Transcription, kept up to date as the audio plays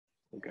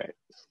Okay.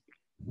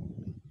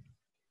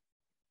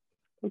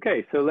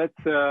 Okay, so let's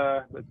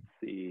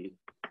see,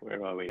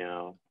 where are we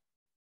now?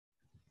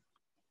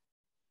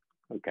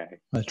 Okay.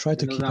 I'll try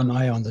to keep an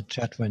eye on the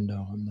chat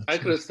window. Hi,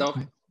 Christoph.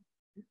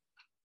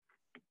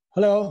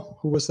 Hello,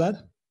 who was that?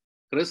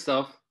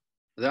 Christoph,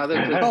 the other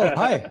Christoph. Oh,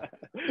 hi.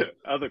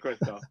 Other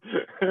Christoph.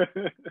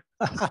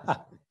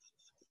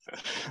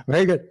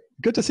 Very good.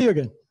 Good to see you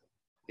again.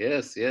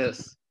 Yes,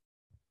 yes.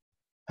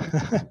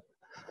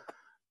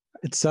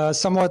 It's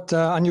somewhat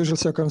unusual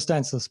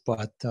circumstances,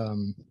 but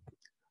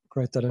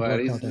great that it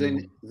worked out.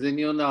 It's the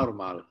new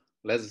normal.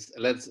 Let's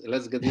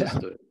get used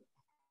to it.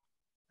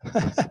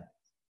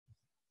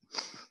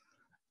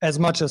 As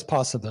much as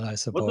possible, I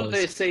suppose. What do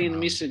they say in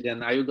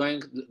Michigan? Are you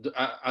going?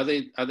 Are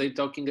they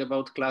talking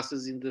about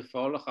classes in the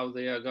fall? How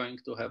they are going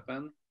to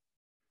happen?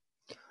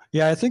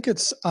 Yeah, I think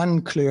it's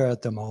unclear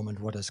at the moment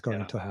what is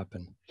going to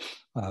happen.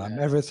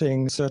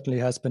 Everything certainly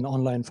has been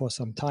online for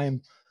some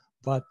time,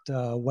 but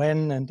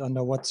when and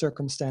under what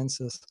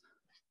circumstances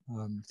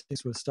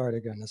things will start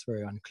again is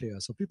very unclear.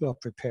 So people are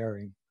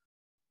preparing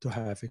to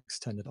have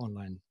extended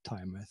online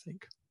time, I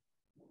think.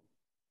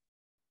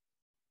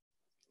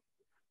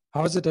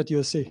 How is it at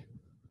USC?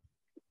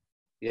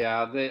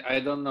 Yeah,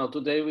 I don't know.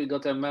 Today we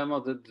got a memo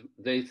that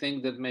they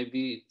think that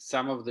maybe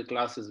some of the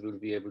classes will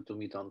be able to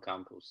meet on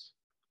campus.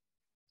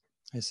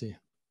 I see.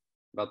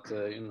 But,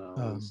 you know,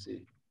 we'll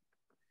see.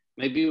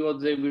 Maybe what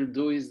they will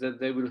do is that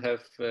they will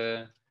have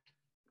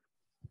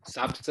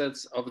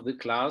subsets of the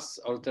class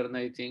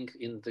alternating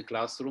in the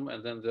classroom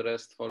and then the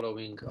rest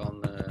following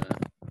on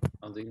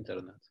the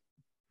internet.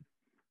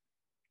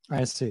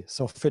 I see.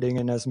 So fitting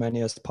in as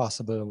many as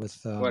possible with...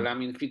 well, I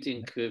mean,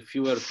 fitting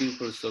fewer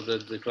people so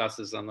that the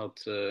classes are not...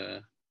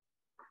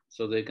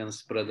 so they can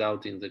spread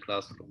out in the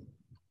classroom.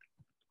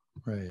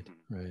 Right,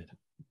 right.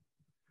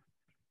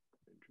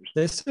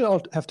 They still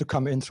all have to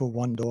come in through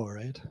one door,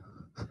 right?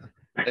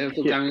 They have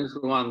to come in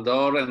through one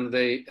door, and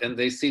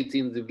they sit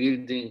in the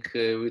building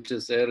which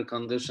is air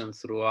conditioned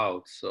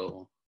throughout.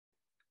 So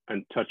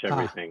and touch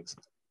everything.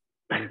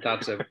 And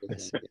touch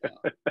everything.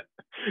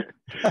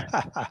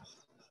 Yeah.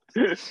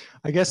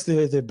 I guess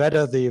the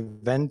better the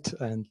vent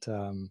and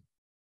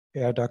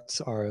air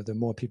ducts are, the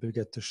more people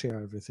get to share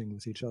everything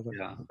with each other.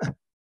 Yeah.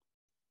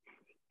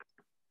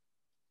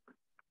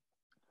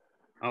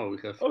 Oh, we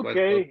have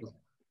okay.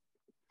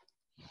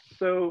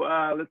 So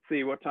let's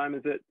see, what time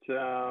is it?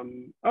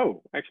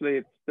 Oh, actually,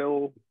 it's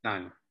still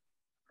 9.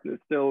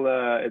 It's still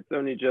it's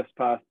only just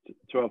past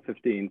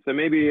 12:15. So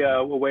maybe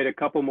we'll wait a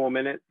couple more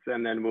minutes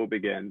and then we'll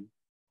begin.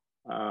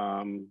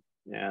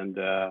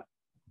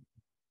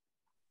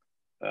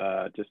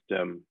 Just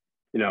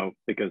you know,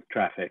 because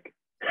traffic.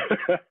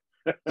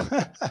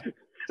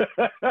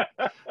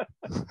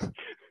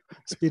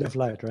 Speed of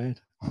light,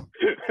 right?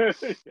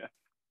 Yeah.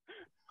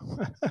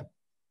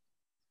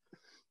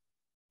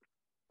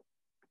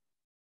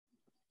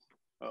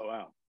 Oh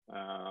wow.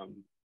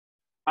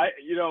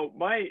 You know,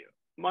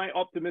 my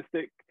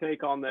optimistic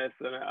take on this,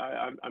 and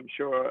I'm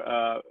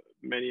sure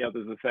many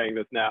others are saying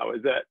this now,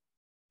 is that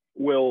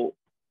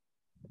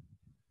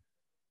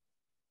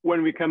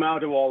when we come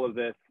out of all of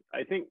this,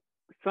 I think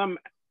some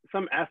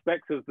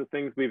aspects of the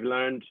things we've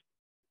learned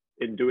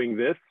in doing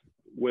this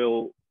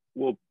will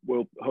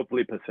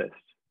hopefully persist.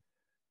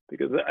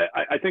 Because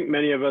I think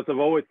many of us have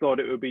always thought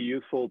it would be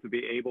useful to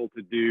be able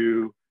to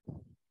do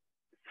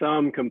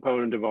some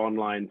component of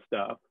online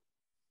stuff,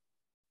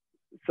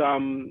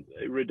 some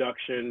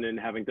reduction in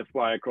having to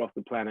fly across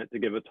the planet to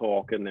give a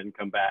talk and then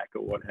come back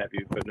or what have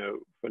you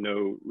for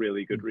no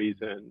really good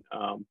reason.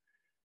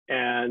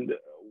 And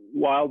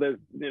while there's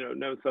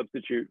no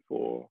substitute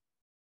for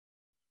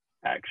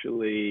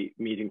actually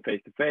meeting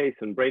face to face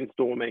and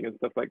brainstorming and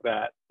stuff like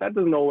that, that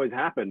doesn't always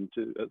happen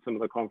at some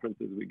of the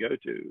conferences we go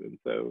to. And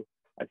so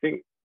I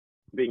think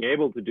being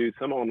able to do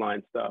some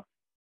online stuff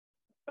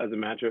as a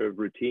matter of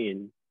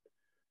routine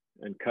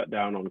and cut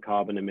down on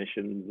carbon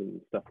emissions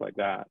and stuff like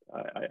that,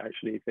 I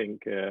actually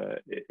think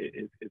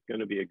it's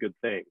going to be a good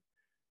thing.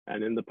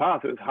 And in the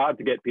past, it was hard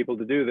to get people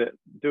to do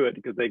it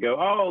because they go,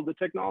 oh, the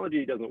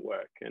technology doesn't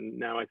work. And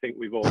now I think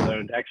we've all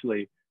learned,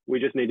 actually, we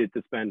just needed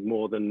to spend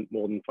more than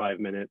 5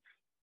 minutes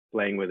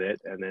playing with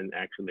it, and then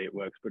actually it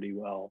works pretty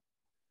well.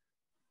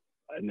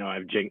 No,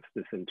 I've jinxed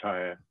this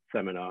entire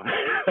seminar.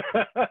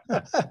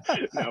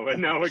 Now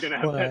we're going to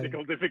have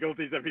technical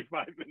difficulties every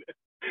 5 minutes.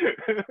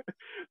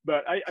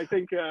 But I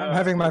think I'm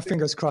having my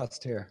fingers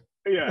crossed here.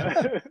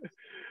 Yeah.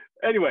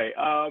 Anyway,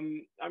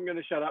 I'm going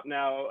to shut up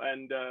now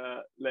and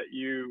let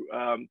you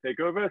take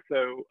over.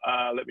 So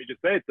let me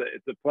just say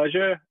it's a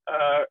pleasure,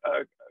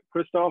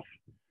 Christoph,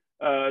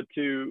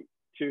 to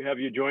have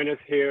you join us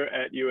here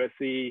at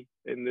USC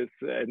in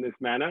this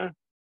manner,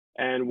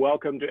 and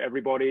welcome to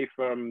everybody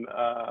from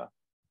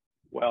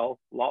well,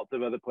 lots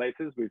of other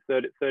places. We've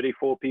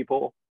 34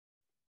 people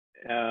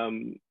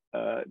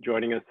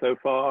joining us so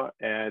far,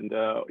 and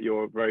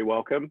you're very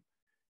welcome.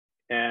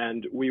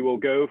 And we will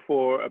go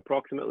for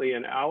approximately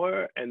an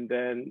hour, and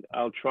then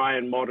I'll try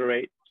and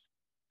moderate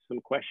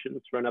some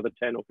questions for another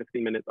 10 or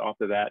 15 minutes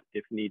after that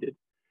if needed.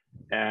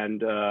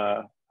 And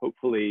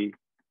hopefully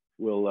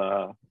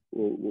we'll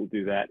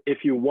do that. If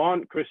you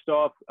want,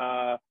 Christoph,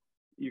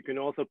 you can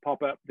also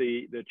pop up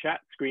the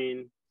chat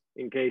screen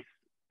in case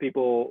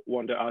people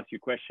want to ask you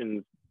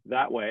questions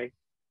that way,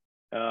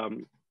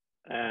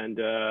 and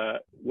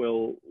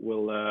we'll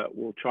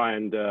try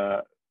and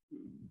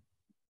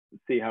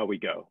see how we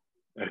go.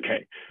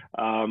 Okay,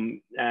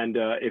 and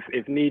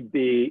if need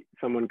be,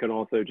 someone can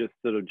also just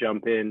sort of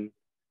jump in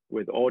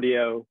with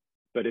audio.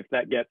 But if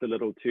that gets a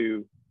little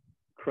too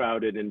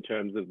crowded in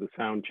terms of the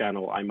sound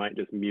channel, I might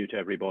just mute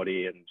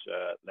everybody and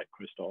let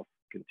Christoph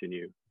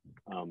continue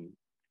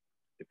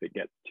if it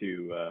gets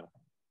too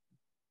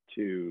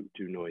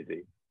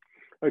noisy.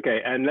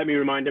 Okay, and let me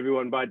remind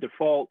everyone, by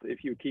default,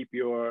 if you keep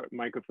your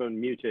microphone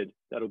muted,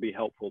 that'll be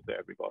helpful to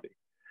everybody.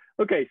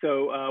 Okay,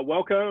 so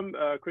welcome,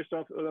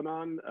 Christoph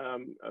Uhlemann,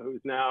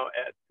 who's now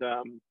at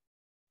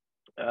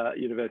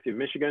University of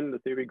Michigan, the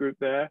theory group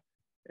there,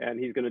 and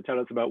he's going to tell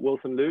us about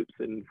Wilson loops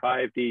in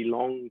 5D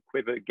long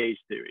quiver gauge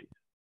theories.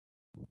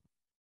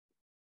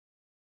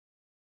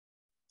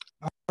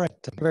 All right,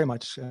 thank you very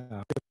much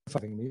for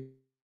having me.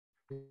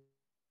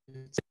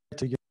 It's great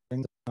to get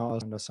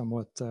under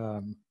somewhat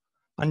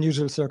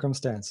unusual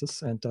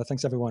circumstances, and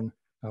thanks everyone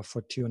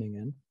for tuning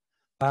in.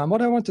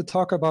 What I want to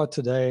talk about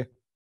today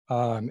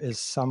is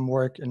some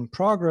work in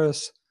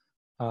progress,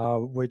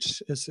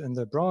 which is in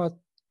the broad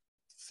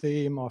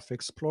theme of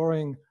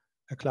exploring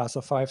a class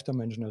of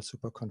 5-dimensional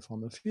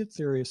superconformal field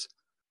theories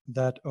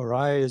that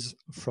arise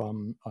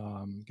from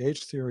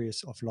gauge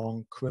theories of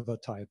long quiver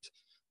types,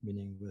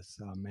 meaning with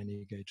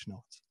many gauge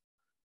nodes.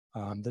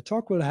 The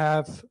talk will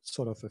have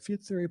sort of a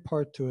field theory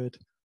part to it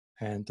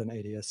and an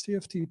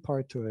ADS-CFT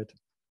part to it.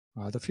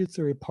 The field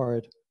theory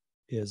part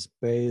is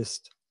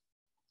based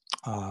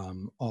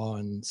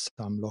on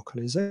some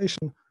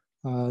localization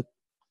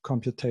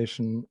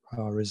computation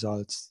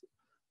results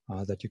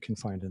that you can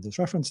find in this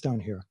reference down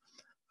here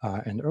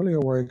and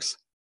earlier works.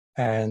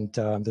 And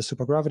the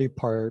supergravity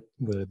part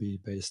will be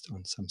based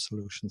on some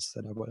solutions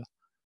that I will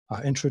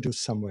introduce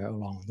somewhere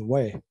along the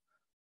way.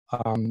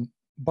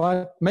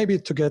 But maybe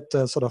to get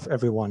sort of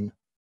everyone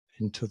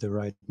into the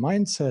right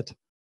mindset,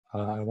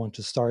 I want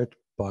to start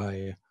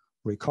by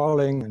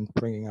recalling and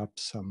bringing up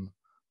some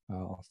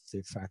of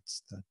the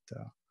facts that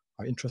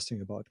are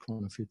interesting about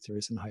quantum field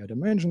theories in higher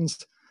dimensions.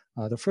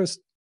 The first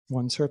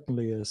one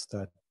certainly is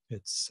that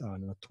it's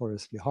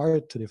notoriously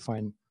hard to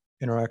define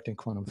interacting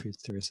quantum field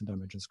theories in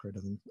dimensions greater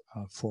than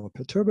 4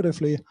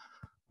 perturbatively,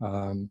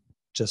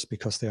 just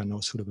because there are no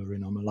suitable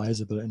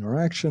renormalizable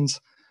interactions.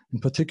 In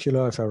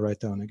particular, if I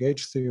write down a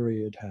gauge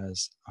theory, it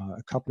has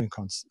a coupling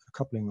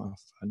of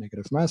a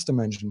negative mass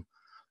dimension,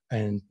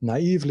 and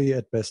naively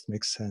at best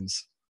makes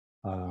sense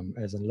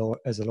as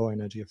a low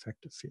energy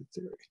effective field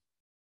theory.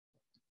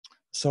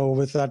 So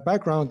with that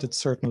background, it's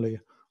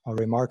certainly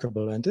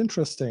remarkable and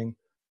interesting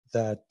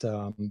that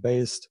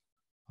based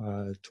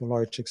to a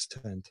large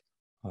extent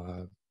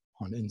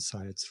on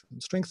insights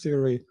from string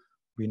theory,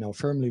 we now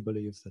firmly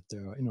believe that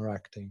there are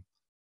interacting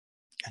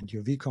and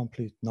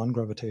UV-complete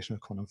non-gravitational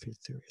quantum field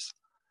theories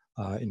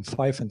in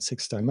 5 and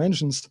 6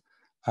 dimensions.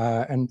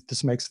 And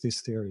this makes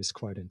these theories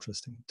quite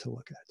interesting to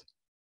look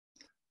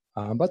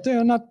at. But they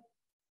are not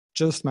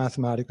just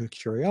mathematical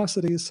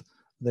curiosities.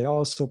 They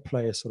also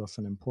play sort of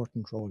an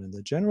important role in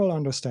the general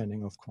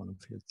understanding of quantum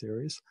field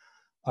theories.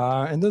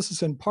 And this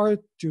is in part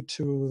due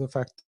to the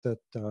fact that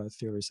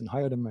theories in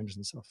higher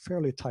dimensions are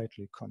fairly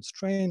tightly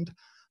constrained.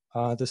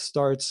 This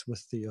starts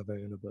with the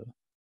available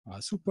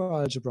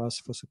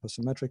superalgebras for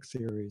supersymmetric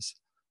theories,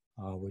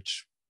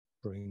 which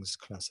brings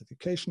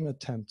classification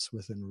attempts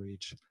within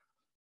reach.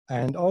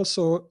 And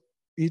also,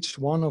 each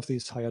one of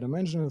these higher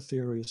dimensional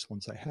theories,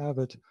 once I have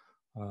it,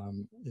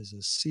 is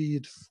a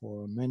seed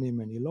for many,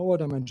 many lower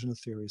dimensional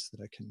theories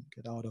that I can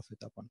get out of it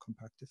upon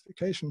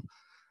compactification.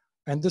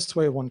 And this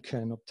way one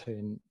can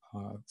obtain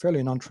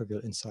fairly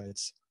non-trivial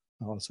insights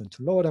also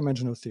into lower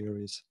dimensional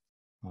theories,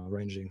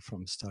 ranging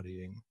from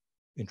studying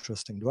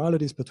interesting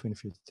dualities between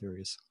field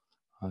theories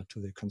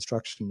to the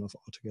construction of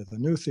altogether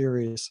new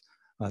theories.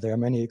 There are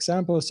many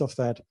examples of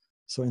that.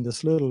 So in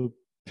this little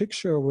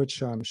picture,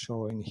 which I'm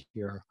showing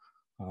here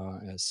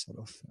as sort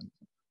of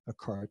a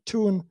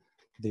cartoon,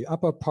 the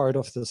upper part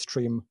of the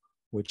stream,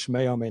 which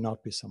may or may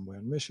not be somewhere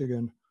in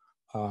Michigan,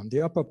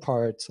 the upper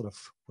part, sort of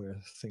where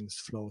things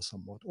flow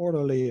somewhat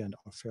orderly and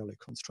are fairly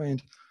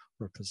constrained,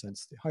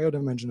 represents the higher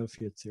dimensional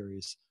field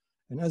theories.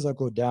 And as I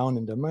go down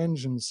in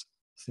dimensions,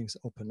 things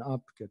open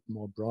up, get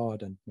more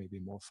broad and maybe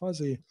more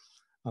fuzzy.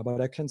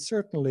 But I can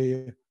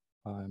certainly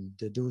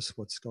deduce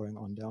what's going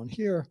on down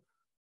here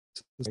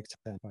to some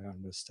extent by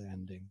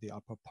understanding the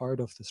upper part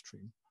of the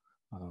stream,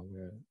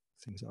 where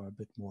things are a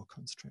bit more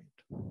constrained.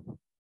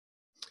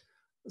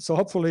 So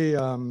hopefully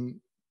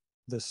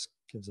this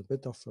gives a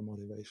bit of a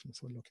motivation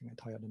for looking at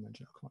higher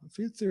dimensional quantum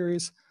field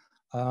theories.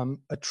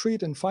 A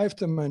treat in 5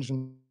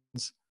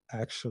 dimensions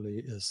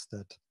actually is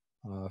that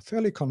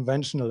fairly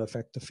conventional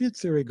effective field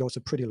theory goes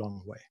a pretty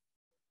long way,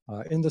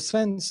 in the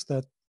sense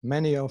that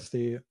many of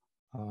the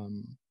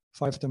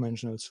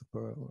 5-dimensional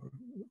super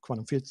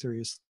quantum field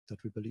theories that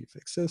we believe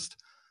exist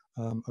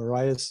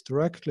arise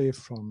directly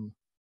from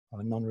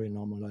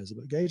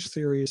non-renormalizable gauge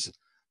theories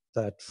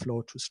that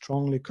flow to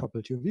strongly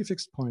coupled UV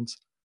fixed points,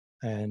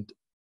 and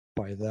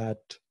by that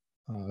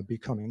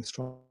becoming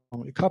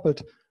strongly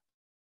coupled,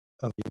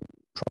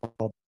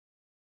 problems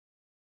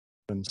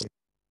of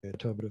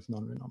perturbative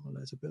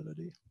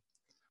non-renormalizability.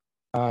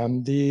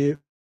 The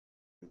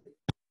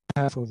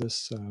half of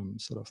this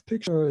sort of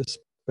picture is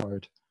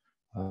part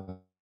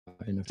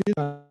in a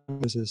field.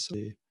 This is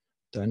the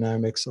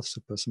dynamics of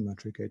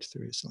supersymmetric gauge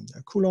theories on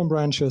their Coulomb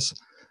branches,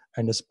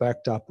 and is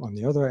backed up on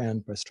the other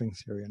end by string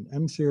theory and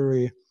M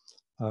theory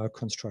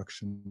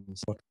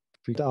constructions. What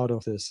we get out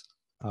of this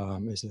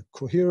is a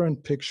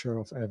coherent picture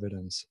of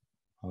evidence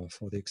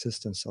for the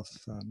existence of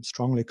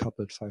strongly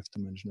coupled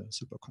five-dimensional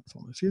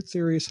superconformal field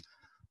theories.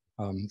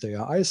 They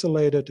are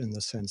isolated in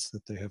the sense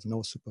that they have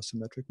no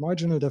supersymmetric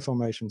marginal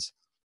deformations,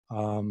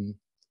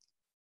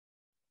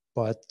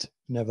 but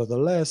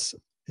nevertheless,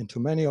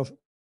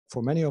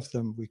 for many of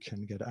them, we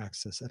can get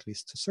access at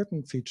least to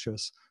certain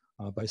features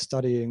by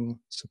studying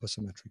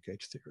supersymmetric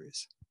gauge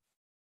theories.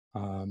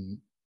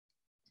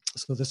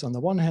 So this, on the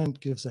one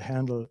hand, gives a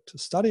handle to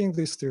studying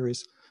these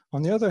theories.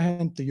 On the other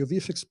hand, the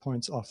UV fixed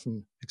points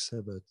often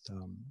exhibit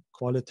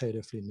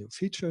qualitatively new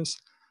features,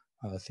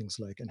 things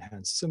like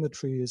enhanced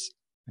symmetries,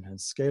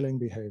 enhanced scaling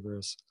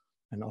behaviors,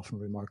 and often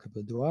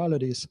remarkable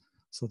dualities.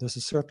 So this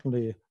is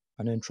certainly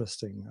an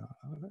interesting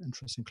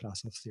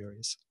class of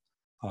theories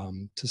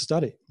to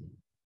study.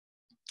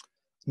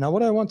 Now,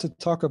 what I want to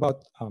talk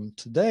about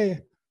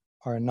today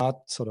are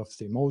not sort of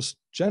the most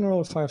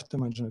general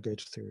five-dimensional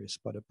gauge theories,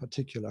 but a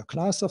particular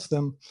class of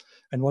them.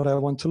 And what I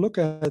want to look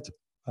at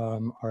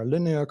are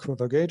linear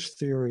Quiver gauge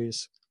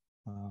theories,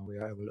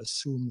 where I will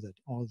assume that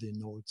all the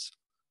nodes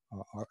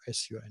are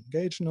SUN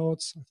gauge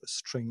nodes, a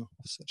string of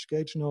such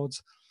gauge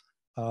nodes.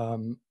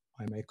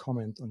 I may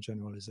comment on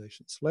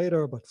generalizations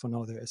later, but for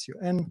now they're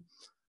SUN.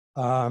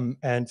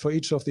 And for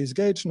each of these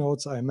gauge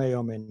nodes, I may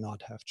or may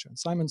not have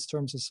Chern-Simons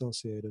terms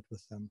associated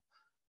with them.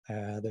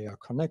 They are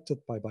connected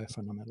by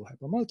bifundamental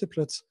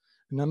hypermultiplets,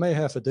 and I may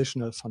have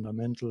additional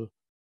fundamental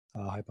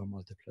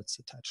hypermultiplets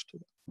attached to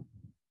them.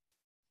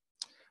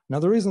 Now,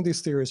 the reason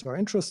these theories are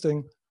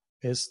interesting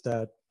is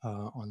that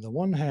on the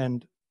one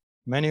hand,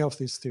 many of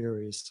these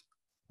theories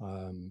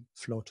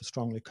flow to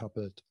strongly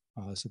coupled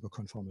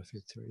superconformal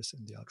field theories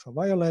in the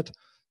ultraviolet,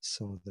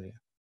 so they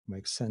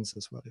make sense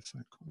as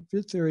well-defined quantum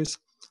field theories.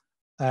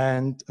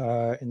 And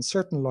in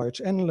certain large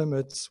N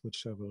limits,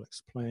 which I will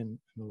explain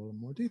in a little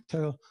more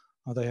detail,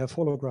 they have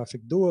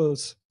holographic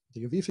duals.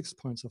 The UV fixed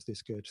points of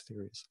these gauge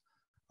theories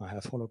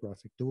have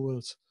holographic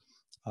duals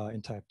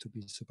in type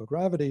IIB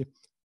supergravity.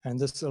 And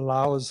this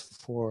allows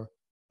for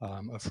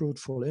a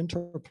fruitful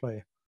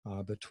interplay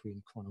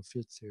between quantum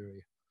field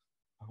theory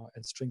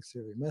and string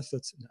theory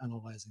methods in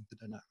analyzing the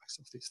dynamics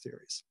of these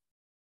theories.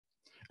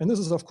 And this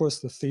is, of course,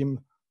 the theme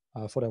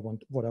of what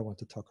I want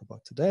to talk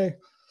about today.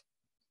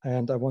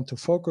 And I want to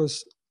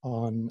focus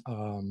on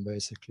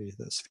basically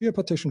the sphere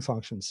partition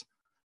functions,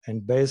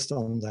 and based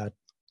on that,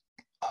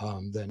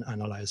 then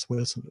analyze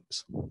Wilson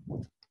loops.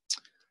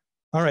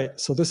 All right,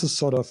 so this is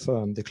sort of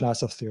the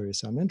class of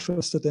theories I'm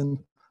interested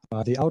in.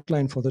 The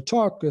outline for the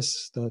talk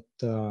is that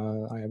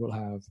I will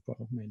have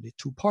mainly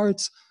two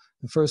parts.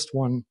 The first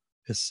one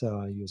is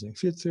using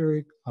field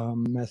theory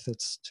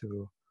methods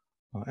to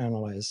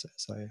analyze,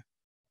 as I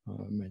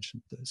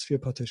mentioned, the sphere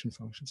partition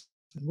functions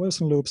and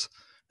Wilson loops.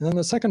 And then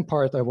the second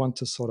part, I want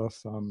to sort of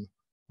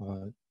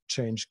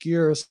change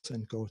gears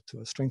and go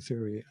to a string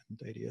theory and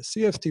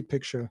ADS-CFT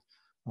picture,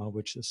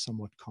 which is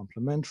somewhat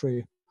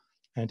complementary,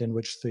 and in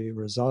which the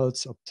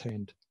results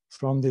obtained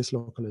from these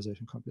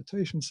localization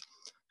computations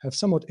have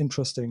somewhat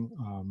interesting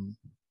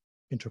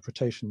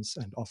interpretations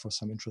and offer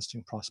some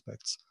interesting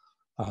prospects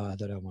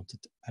that I want to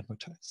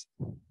advertise.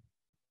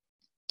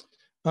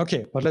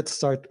 Okay, but let's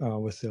start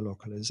with the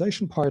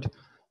localization part.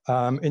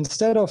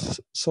 Instead of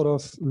sort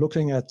of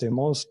looking at the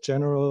most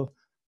general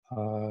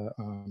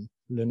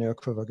linear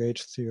Quiver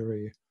gauge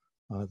theory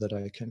that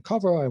I can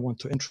cover, I want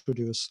to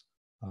introduce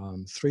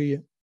three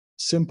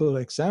simple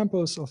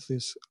examples of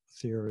these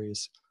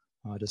theories,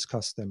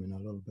 discuss them in a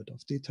little bit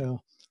of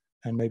detail,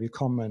 and maybe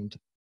comment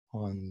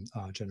on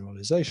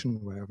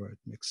generalization wherever it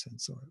makes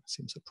sense or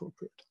seems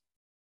appropriate.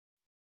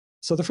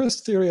 So the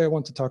first theory I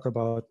want to talk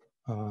about,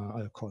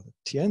 I'll call it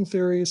TN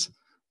theories.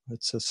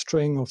 It's a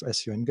string of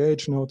SUN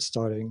gauge nodes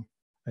starting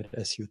at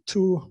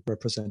SU2,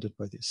 represented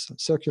by these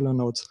circular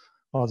nodes,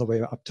 all the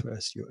way up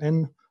to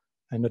SUN.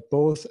 And at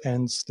both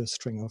ends, the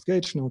string of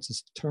gauge nodes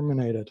is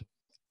terminated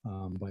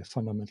by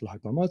fundamental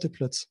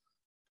hypermultiplets,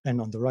 n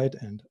on the right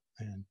end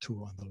and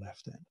 2 on the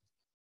left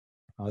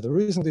end. The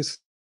reason these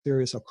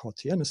theories are called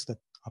TN is that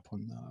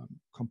upon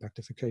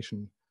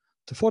compactification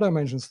to 4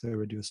 dimensions, they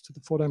reduce to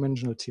the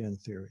 4-dimensional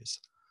TN theories.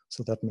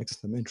 So that makes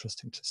them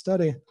interesting to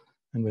study,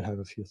 and we'll have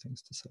a few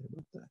things to say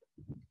about that.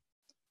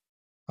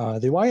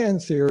 The YN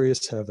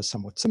theories have a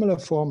somewhat similar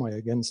form. I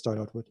again start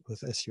out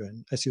with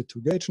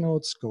SU2 gauge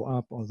nodes, go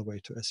up all the way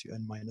to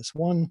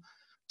SUN-1.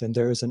 Then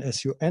there is an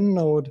SUN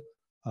node,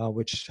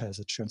 which has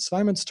a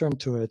Chern-Simons term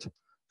to it.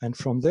 And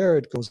from there,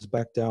 it goes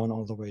back down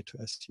all the way to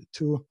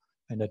SU2.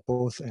 And at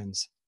both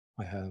ends,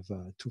 I have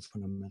two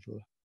fundamental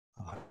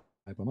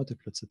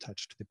hypermultiplets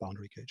attached to the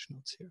boundary gauge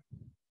nodes here.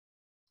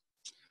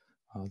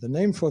 The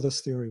name for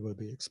this theory will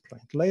be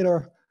explained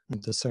later,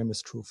 and the same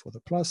is true for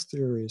the plus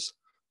theories,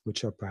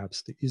 which are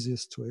perhaps the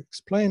easiest to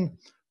explain.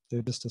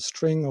 They're just a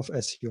string of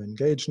SUN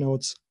gauge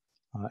nodes,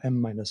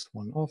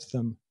 m-1 of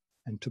them,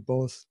 and to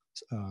both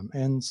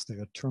ends, they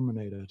are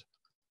terminated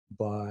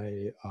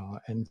by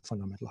n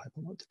fundamental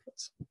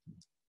hypermultiplets.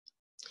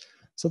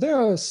 So there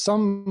are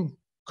some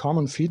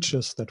common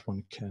features that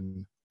one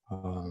can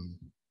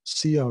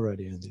see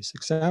already in these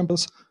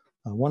examples.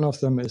 One of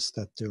them is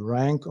that the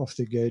rank of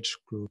the gauge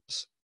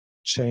groups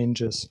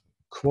changes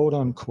quote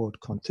unquote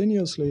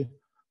continuously.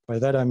 By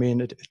that I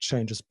mean it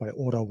changes by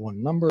order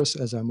 1 numbers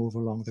as I move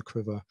along the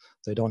quiver.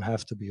 They don't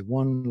have to be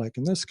 1 like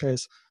in this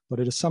case, but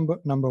it is some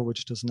number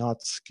which does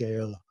not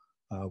scale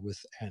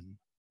with n.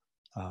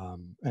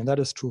 And that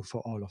is true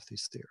for all of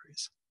these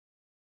theories.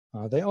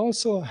 They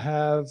also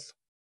have,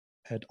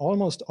 at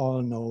almost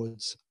all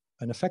nodes,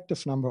 an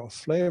effective number of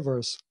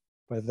flavors.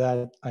 By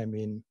that I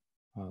mean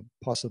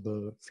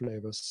possible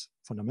flavors,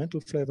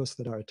 fundamental flavors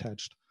that are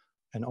attached,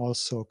 and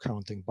also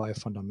counting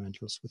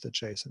bifundamentals with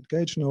adjacent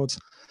gauge nodes.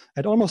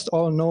 At almost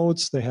all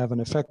nodes, they have an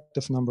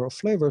effective number of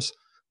flavors,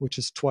 which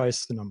is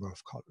twice the number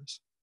of colors.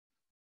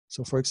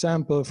 So for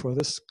example, for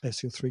this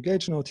SU3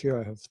 gauge node here,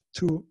 I have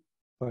 2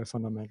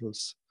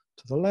 bifundamentals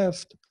to the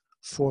left,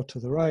 4 to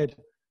the right,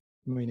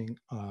 meaning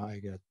I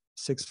get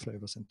 6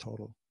 flavors in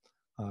total,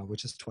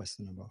 which is twice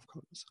the number of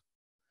colors.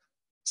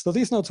 So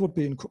these nodes would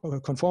be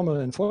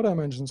conformal in 4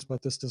 dimensions,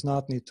 but this does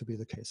not need to be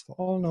the case for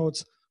all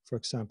nodes. For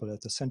example,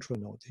 at the central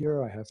node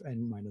here, I have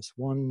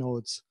n-1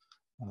 nodes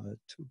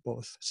to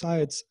both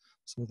sides.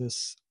 So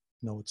this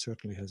node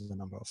certainly has a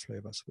number of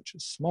flavors which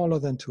is smaller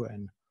than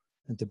 2n,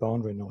 and the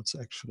boundary nodes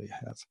actually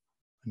have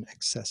an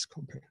excess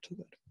compared to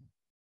that.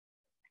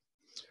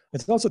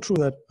 It's also true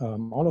that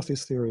all of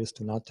these theories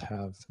do not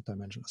have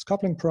dimensionless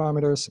coupling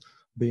parameters,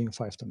 being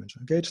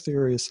 5-dimensional gauge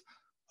theories.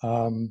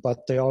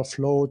 But they all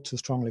flow to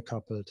strongly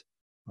coupled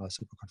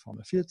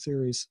superconformal field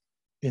theories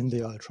in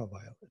the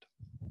ultraviolet.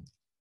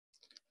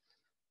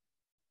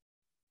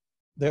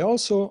 They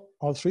also,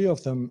 all 3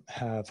 of them,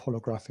 have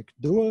holographic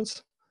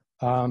duals.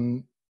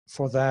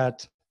 For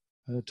that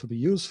to be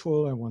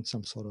useful, I want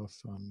some sort of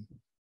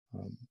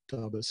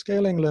double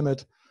scaling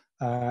limit.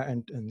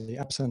 And in the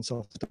absence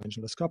of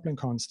dimensionless coupling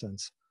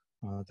constants,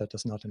 that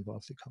does not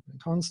involve the coupling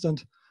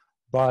constant.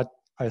 But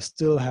I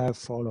still have,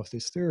 for all of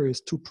these theories,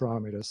 2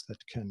 parameters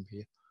that can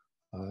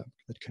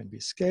be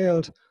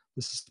scaled.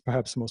 This is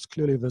perhaps most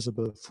clearly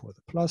visible for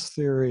the plus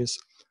theories,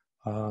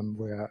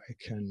 where I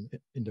can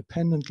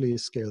independently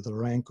scale the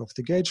rank of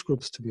the gauge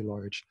groups to be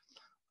large,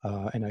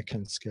 and I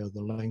can scale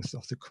the length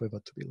of the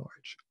quiver to be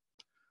large.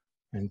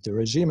 And the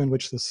regime in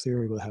which this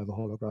theory will have a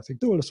holographic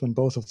dual is when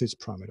both of these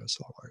parameters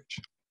are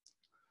large.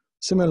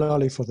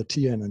 Similarly, for the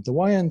Tn and the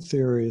Yn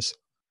theories,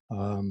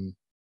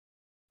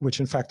 which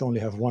in fact only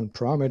have 1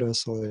 parameter,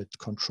 so it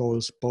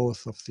controls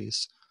both of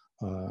these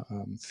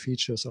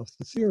features of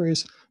the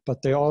theories,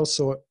 but they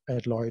also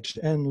at large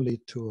n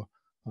lead to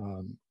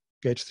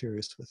gauge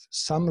theories with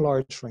some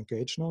large rank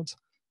gauge nodes,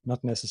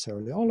 not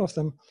necessarily all of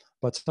them,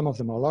 but some of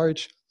them are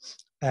large,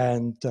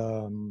 and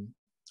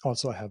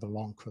also I have a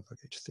long quiver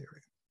gauge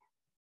theory.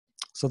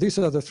 So these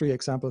are the 3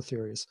 example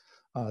theories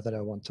that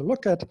I want to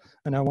look at,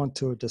 and I want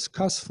to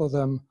discuss for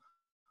them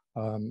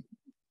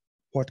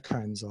what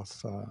kinds of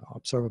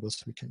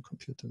observables we can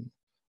compute in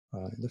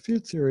the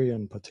field theory,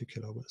 in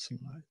particular Wilson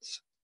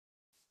lights.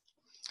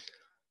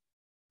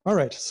 All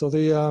right, so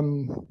the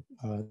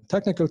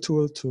technical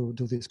tool to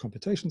do these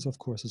computations, of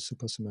course, is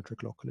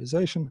supersymmetric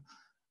localization.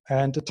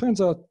 And it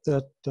turns out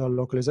that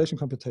localization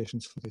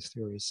computations for these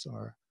theories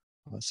are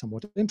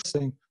somewhat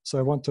interesting. So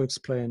I want to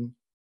explain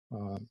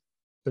a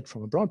bit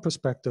from a broad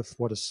perspective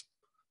what is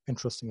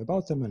interesting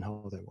about them and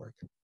how they work.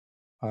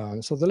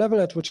 So the level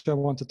at which I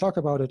want to talk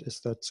about it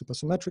is that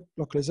supersymmetric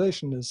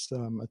localization is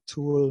a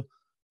tool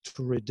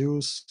to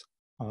reduce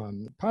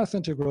path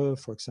integral,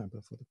 for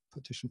example, for the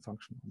partition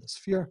function on the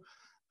sphere,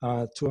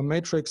 to a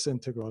matrix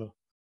integral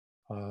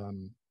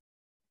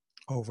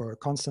over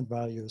constant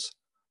values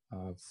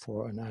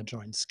for an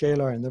adjoint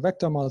scalar in the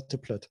vector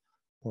multiplet,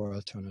 or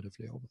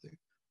alternatively over the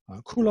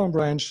Coulomb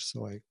branch.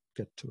 So I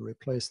get to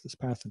replace this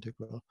path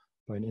integral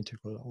by an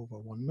integral over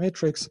 1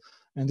 matrix.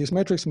 And these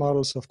matrix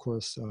models, of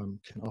course,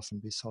 can often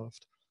be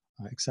solved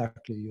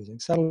exactly using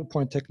saddle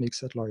point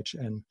techniques at large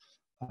n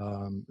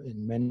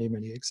in many,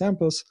 many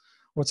examples.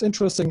 What's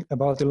interesting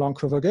about the long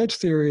quiver gauge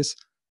theories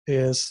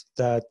is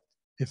that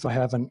if I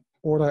have an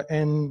order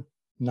n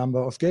number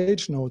of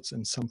gauge nodes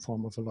in some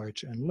form of a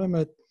large n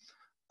limit,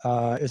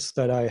 is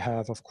that I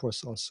have, of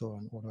course, also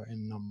an order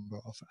n number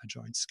of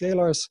adjoint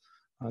scalars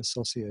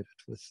associated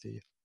with the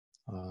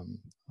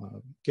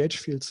gauge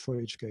fields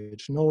for each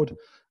gauge node.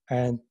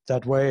 And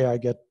that way I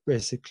get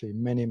basically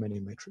many, many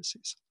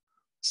matrices.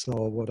 So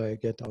what I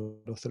get out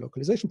of the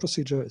localization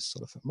procedure is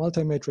sort of a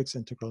multi-matrix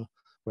integral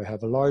we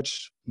have a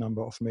large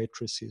number of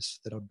matrices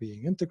that are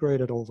being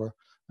integrated over,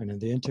 and in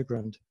the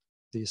integrand,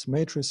 these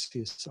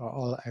matrices are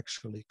all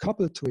actually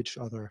coupled to each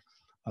other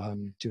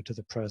due to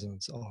the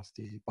presence of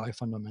the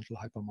bifundamental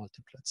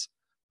hypermultiplets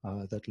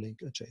that link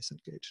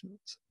adjacent gauge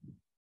nodes.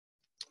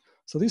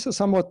 So these are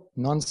somewhat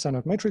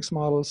non-standard matrix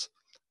models.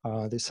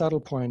 The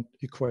saddle point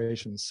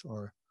equations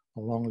are a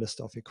long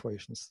list of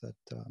equations that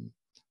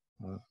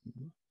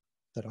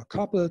are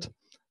coupled.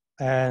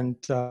 And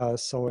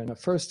so in a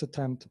first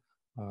attempt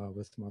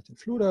with Martin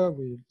Fluder,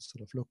 we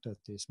sort of looked at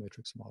these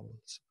matrix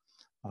models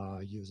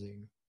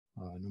using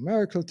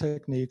numerical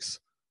techniques,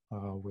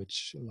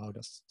 which allowed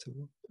us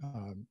to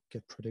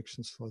get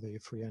predictions for the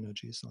free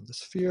energies on the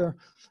sphere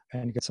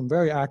and get some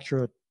very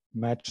accurate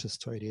matches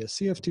to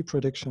ADS-CFT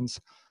predictions.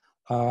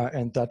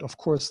 And that, of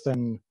course,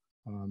 then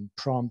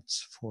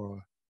prompts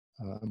for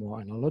a more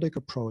analytic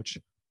approach.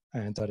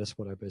 And that is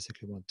what I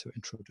basically want to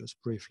introduce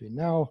briefly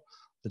now.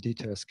 The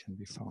details can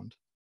be found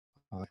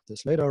at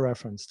this later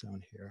reference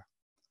down here.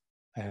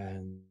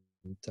 And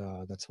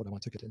that's what I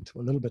want to get into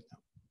a little bit now.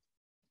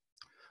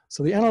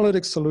 So the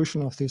analytic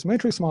solution of these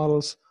matrix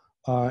models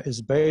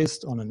is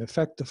based on an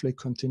effectively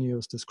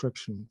continuous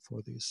description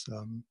for these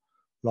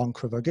long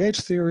quiver gauge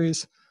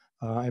theories.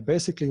 I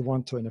basically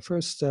want to, in the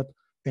first step,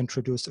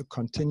 introduce a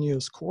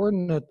continuous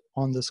coordinate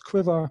on this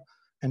quiver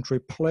and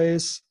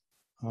replace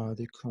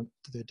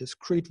the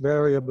discrete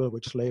variable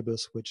which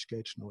labels which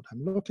gauge node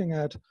I'm looking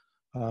at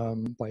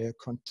by a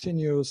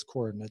continuous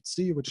coordinate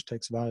z, which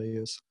takes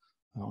values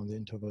on the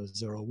interval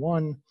 0,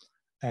 1.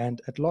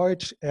 And at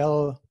large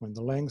L, when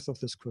the length of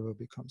this quiver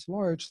becomes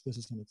large, this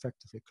is an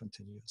effectively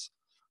continuous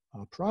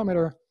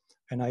parameter.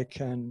 And I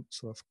can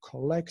sort of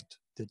collect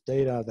the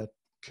data that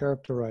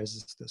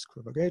characterizes this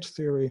quiver gauge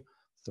theory,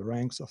 the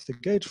ranks of the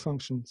gauge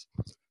functions,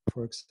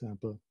 for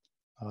example,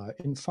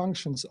 in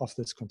functions of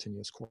this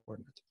continuous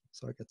coordinate.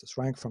 So I get this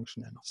rank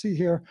function n of c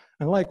here.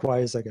 And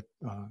likewise, I get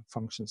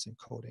functions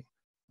encoding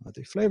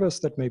the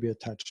flavors that may be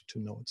attached to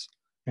nodes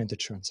and the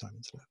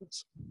Chern-Simons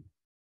levels.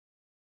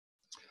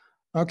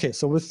 Okay,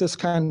 so with this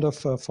kind of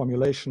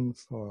formulation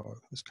for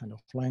this kind of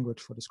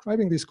language for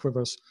describing these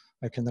quivers,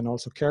 I can then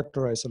also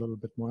characterize a little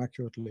bit more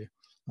accurately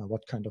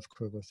what kind of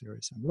quiver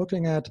theories I'm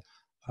looking at.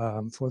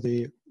 For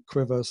the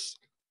quivers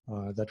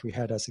that we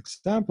had as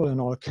example, in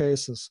all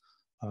cases,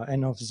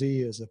 n of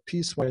z is a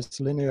piecewise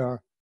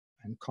linear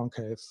and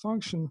concave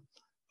function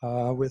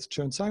with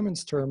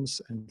Chern-Simons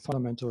terms and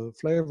fundamental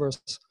flavors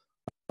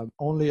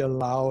only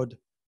allowed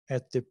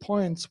at the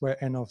points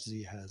where n of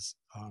z has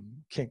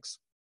kinks.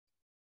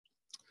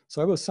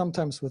 So I will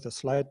sometimes, with a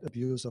slight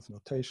abuse of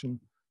notation,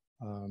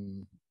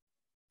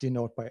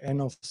 denote by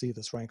n of z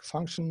this rank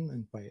function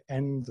and by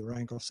n the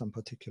rank of some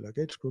particular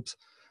gauge groups.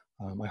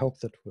 I hope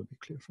that will be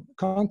clear from the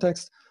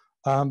context.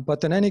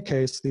 But in any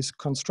case, these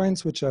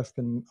constraints which I've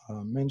been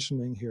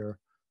mentioning here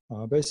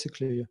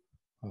basically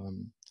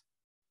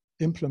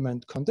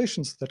implement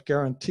conditions that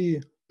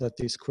guarantee that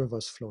these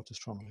quivers flow to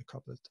strongly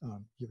coupled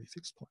UV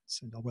fixed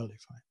points and are well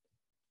defined.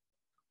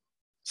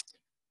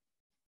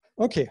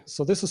 Okay,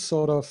 so this is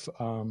sort of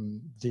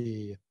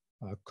the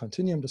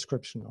continuum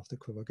description of the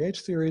quiver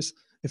gauge theories.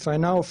 If I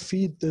now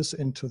feed this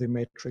into the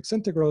matrix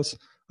integrals,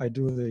 I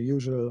do the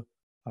usual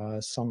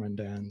song and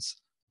dance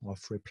of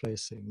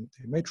replacing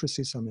the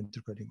matrices I'm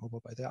integrating over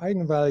by their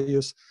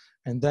eigenvalues,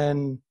 and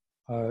then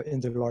in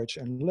the large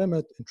n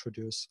limit,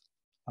 introduce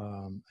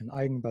an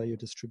eigenvalue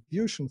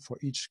distribution for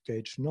each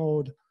gauge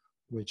node,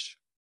 which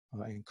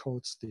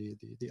encodes the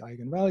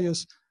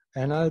eigenvalues.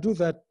 And I'll do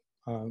that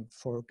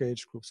for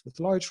gauge groups with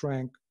large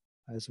rank,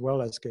 as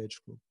well as gauge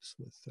groups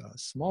with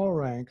small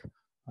rank,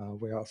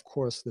 where of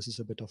course this is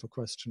a bit of a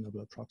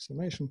questionable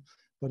approximation,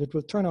 but it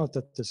will turn out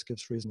that this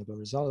gives reasonable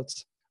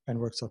results and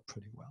works out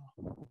pretty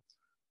well.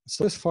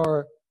 So this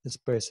far is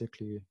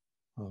basically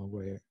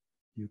where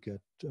you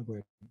get,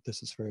 where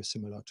this is very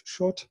similar to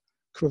short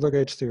quiver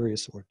gauge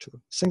theories or to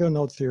single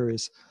node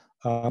theories.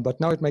 But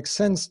now it makes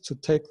sense to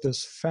take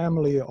this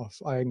family of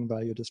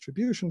eigenvalue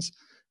distributions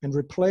and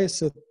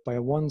replace it by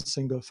one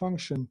single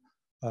function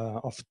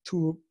of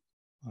two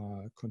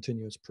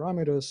continuous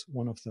parameters,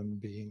 one of them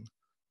being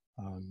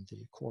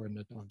the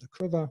coordinate on the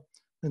quiver,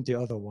 and the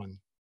other one,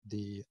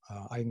 the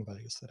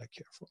eigenvalues that I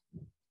care for.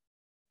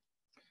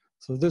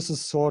 So this is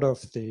sort of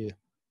the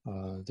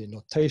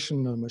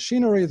notational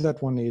machinery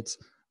that one needs.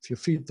 If you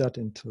feed that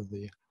into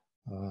the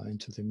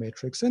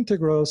matrix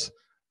integrals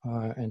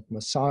and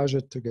massage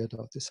it to get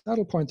out the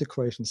saddle point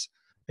equations,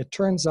 it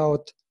turns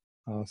out,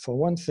 for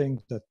one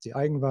thing, that the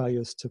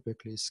eigenvalues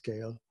typically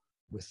scale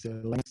with the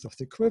length of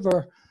the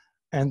quiver,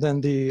 and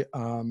then the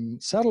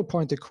saddle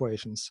point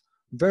equations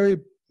very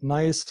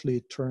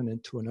nicely turn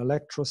into an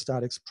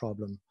electrostatics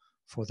problem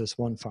for this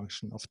one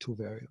function of two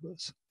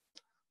variables.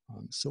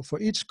 So for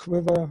each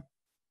quiver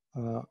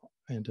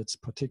and its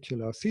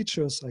particular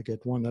features, I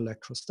get one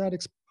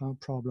electrostatics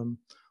problem,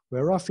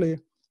 where roughly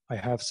I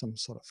have some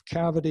sort of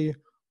cavity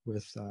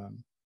with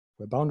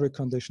where boundary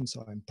conditions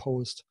are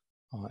imposed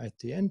at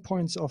the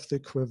endpoints of the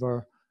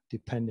quiver,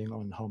 depending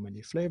on how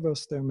many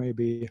flavors there may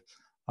be.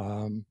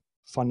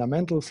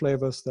 fundamental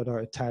flavors that are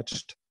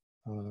attached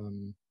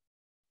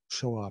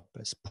show up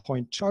as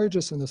point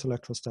charges in this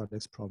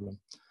electrostatics problem.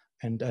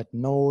 And at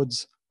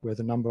nodes where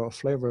the number of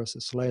flavors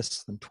is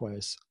less than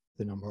twice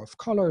the number of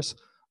colors,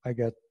 I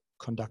get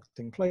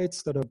conducting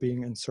plates that are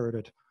being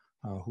inserted,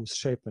 whose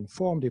shape and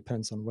form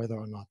depends on whether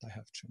or not I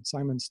have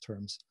Chern-Simons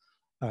terms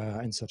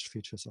and such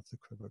features of the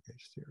Quiver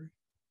gauge theory.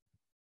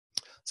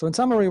 So in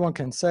summary, one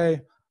can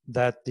say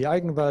that the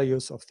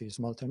eigenvalues of these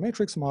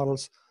multi-matrix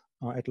models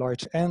at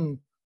large n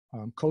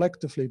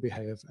collectively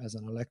behave as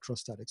an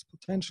electrostatics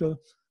potential.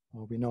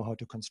 We know how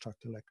to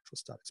construct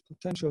electrostatics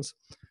potentials,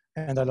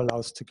 and that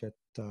allows to get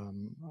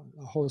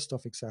a host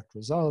of exact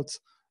results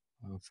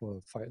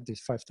for these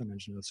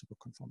five-dimensional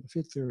superconformal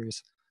field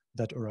theories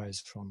that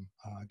arise from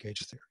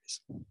gauge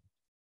theories.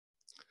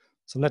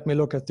 So let me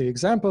look at the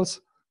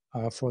examples.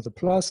 For the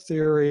plus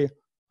theory,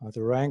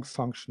 the rank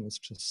function is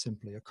just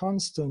simply a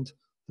constant,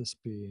 this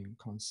being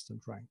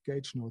constant rank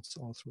gauge nodes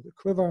all through the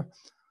quiver.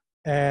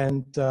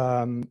 And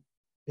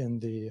in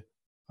the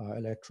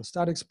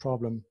electrostatics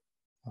problem,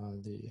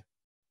 the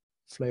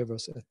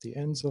flavors at the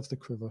ends of the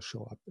quiver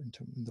show up in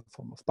the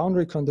form of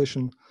boundary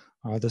condition.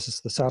 This is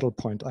the saddle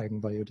point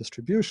eigenvalue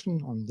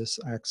distribution on this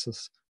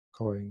axis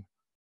going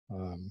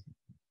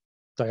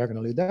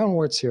diagonally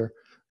downwards. Here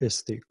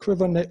is the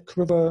quiver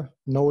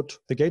node,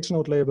 the gauge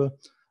node label,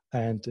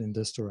 and in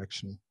this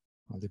direction,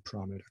 the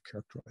parameter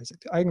characterizing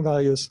the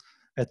eigenvalues.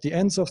 At the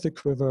ends of the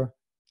quiver,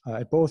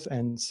 at both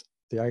ends,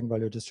 the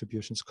eigenvalue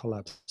distributions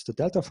collapse to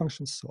delta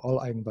functions, so all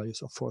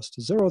eigenvalues are forced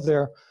to 0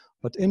 there,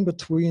 but in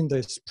between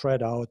they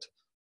spread out,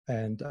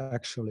 and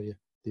actually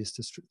these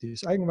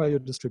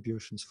eigenvalue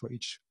distributions for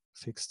each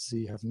fixed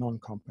z have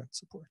non-compact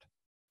support.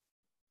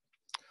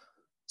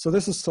 So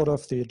this is sort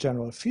of the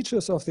general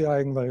features of the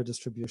eigenvalue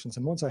distributions,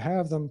 and once I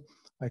have them,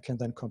 I can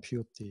then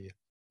compute the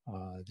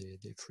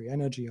free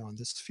energy on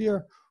this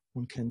sphere.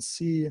 One can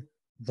see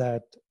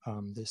that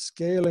the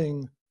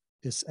scaling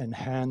is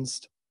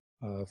enhanced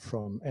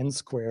from n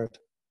squared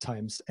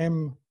times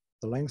m,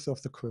 the length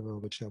of the quiver,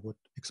 which I would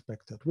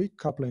expect at weak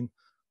coupling,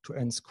 to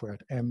n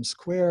squared m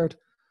squared.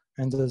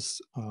 And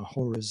this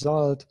whole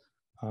result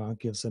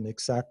gives an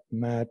exact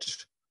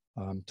match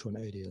to an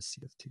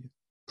ADS-CFT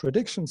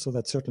prediction. So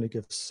that certainly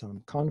gives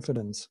some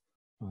confidence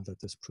that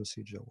this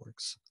procedure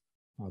works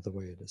the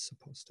way it is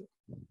supposed to.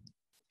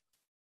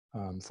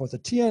 For the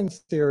Tn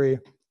theory,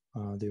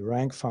 the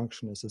rank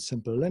function is a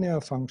simple linear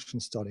function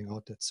starting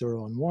out at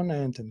 0 on one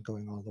end and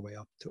going all the way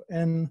up to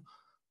n.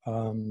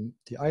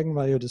 The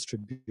eigenvalue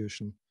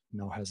distribution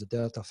now has a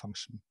delta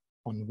function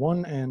on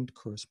one end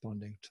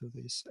corresponding to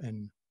these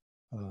n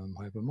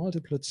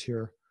hypermultiplets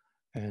here,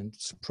 and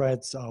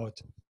spreads out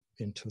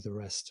into the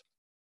rest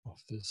of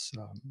this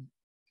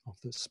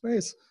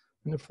space.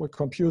 And if we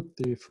compute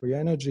the free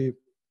energy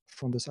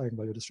from this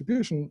eigenvalue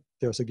distribution,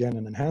 there's again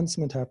an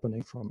enhancement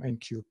happening from n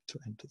cubed to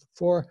n to the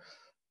 4,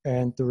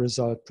 and the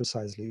result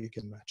precisely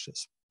again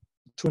matches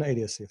to an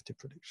ADS-CFT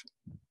prediction.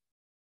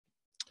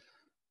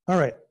 All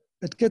right,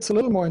 it gets a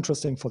little more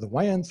interesting for the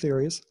YN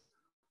theories,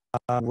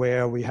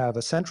 where we have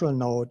a central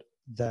node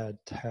that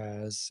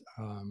has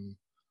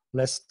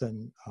less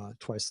than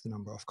twice the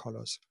number of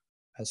colors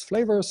as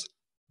flavors.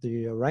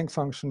 The rank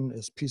function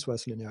is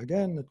piecewise linear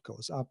again. It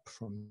goes up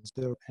from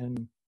 0 to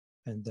n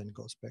and then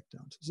goes back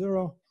down to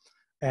 0.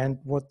 And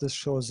what this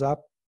shows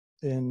up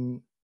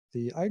in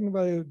the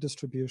eigenvalue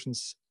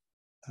distributions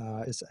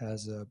is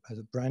as a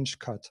branch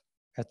cut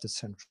at the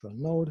central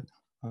node.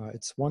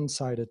 It's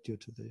one-sided due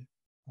to the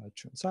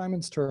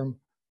Chern-Simons term.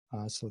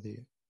 So the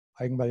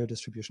eigenvalue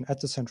distribution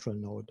at the central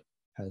node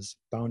has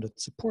bounded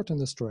support in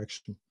this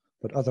direction,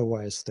 but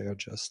otherwise they are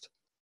just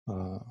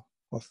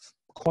of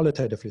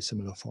qualitatively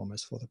similar form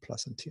as for the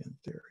plus and Tn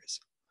theories.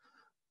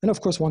 And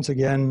of course, once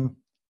again,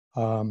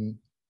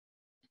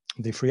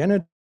 the free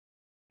energy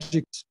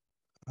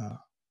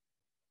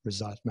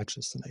result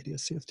matches an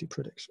ADS-CFT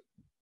prediction.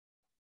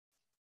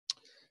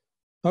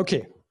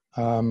 Okay,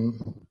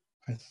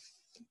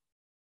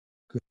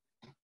 good.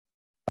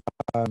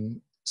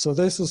 So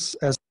this is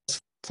as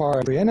far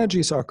as free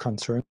energies are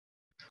concerned.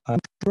 I'm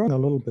struggling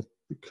a little bit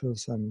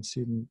because I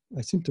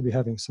seem to be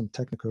having some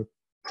technical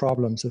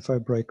problems. If I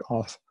break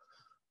off,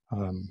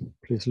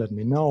 please let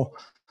me know.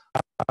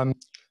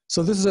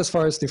 So this is as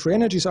far as the free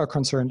energies are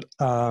concerned.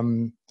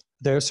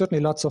 There are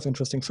certainly lots of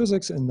interesting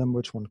physics in them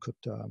which one could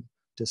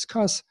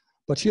discuss,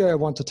 but here I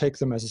want to take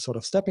them as a sort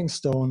of stepping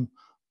stone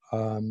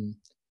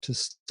to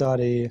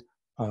study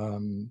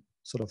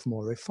sort of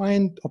more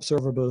refined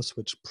observables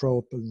which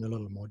probe in a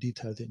little more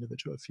detail the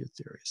individual field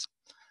theories.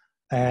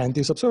 And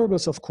these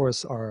observables, of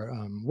course, are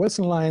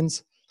Wilson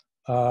lines.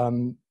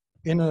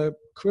 In a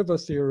quiver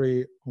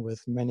theory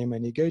with many,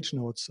 many gauge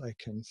nodes, I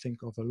can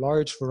think of a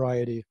large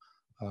variety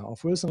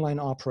of Wilson line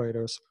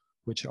operators,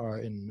 which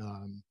are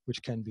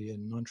which can be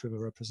in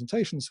non-trivial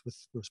representations with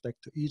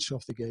respect to each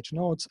of the gauge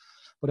nodes.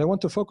 But I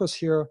want to focus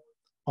here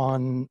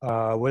on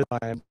Wilson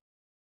line.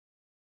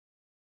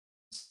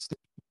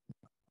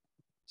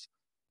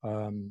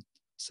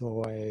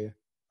 So I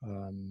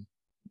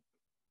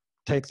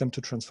take them to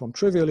transform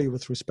trivially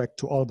with respect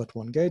to all but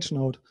one gauge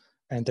node.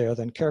 and they are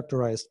then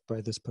characterized by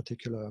this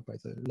particular, by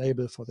the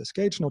label for this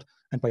gauge node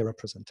and by a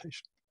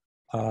representation.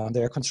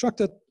 They are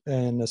constructed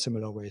in a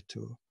similar way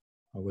to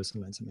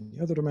Wilson lines in many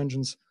other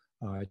dimensions.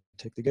 I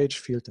take the gauge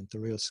field and the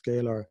real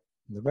scalar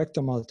and the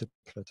vector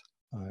multiplet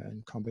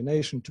in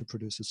combination to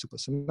produce a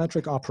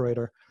supersymmetric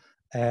operator.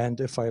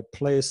 And if I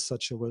place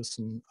such a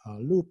Wilson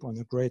loop on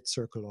a great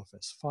circle of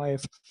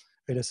S5,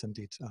 it is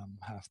indeed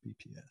half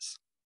BPS.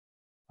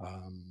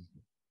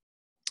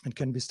 And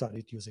can be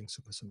studied using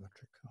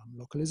supersymmetric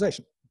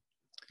localization.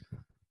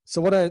 So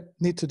what I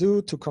need to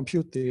do to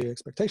compute the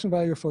expectation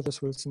value for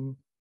this Wilson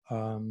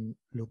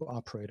loop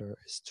operator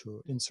is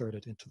to insert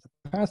it into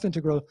the path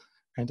integral.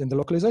 And in the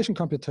localization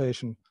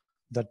computation,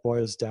 that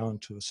boils down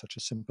to such a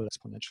simple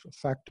exponential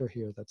factor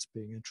here that's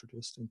being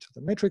introduced into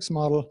the matrix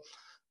model.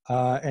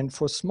 And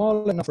for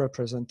small enough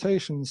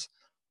representations,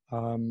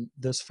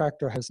 this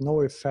factor has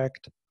no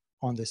effect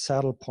on the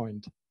saddle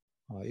point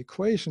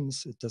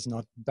equations. It does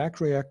not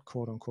backreact,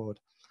 quote unquote.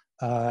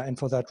 And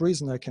for that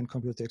reason, I can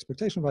compute the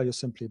expectation value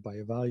simply by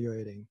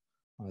evaluating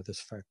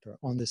this factor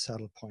on the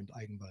saddle point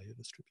eigenvalue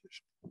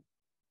distribution.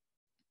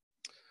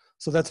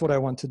 So that's what I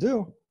want to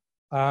do.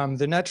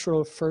 The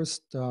natural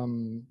first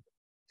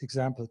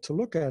example to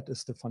look at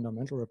is the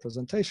fundamental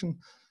representation,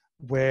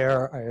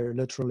 where I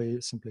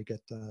literally simply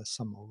get the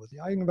sum over the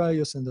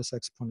eigenvalues in this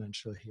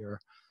exponential here.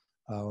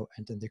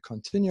 And in the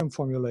continuum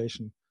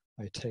formulation,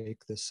 I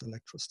take this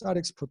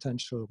electrostatics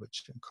potential,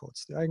 which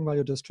encodes the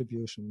eigenvalue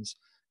distributions,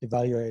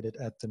 evaluate it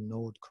at the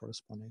node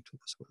corresponding to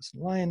this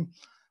Wilson line,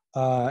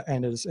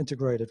 and it is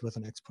integrated with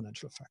an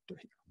exponential factor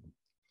here.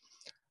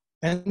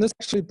 And this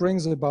actually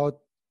brings about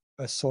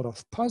a sort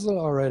of puzzle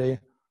already,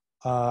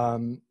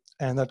 and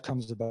that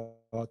comes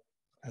about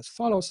as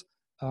follows.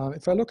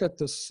 If I look at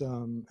this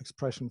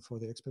expression for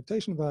the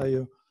expectation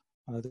value,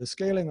 the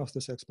scaling of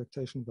this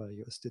expectation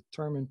value is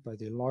determined by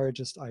the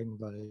largest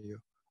eigenvalue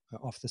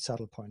of the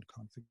saddle point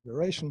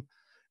configuration.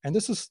 And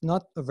this is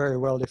not a very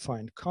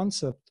well-defined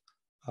concept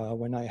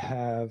when I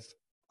have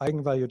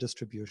eigenvalue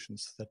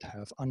distributions that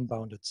have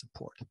unbounded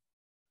support.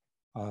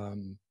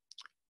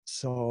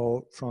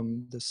 So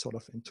from this sort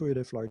of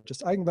intuitive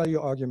largest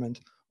eigenvalue argument,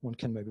 one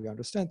can maybe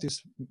understand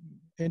these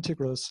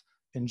integrals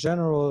in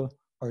general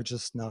are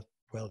just not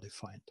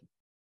well-defined.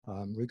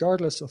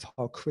 Regardless of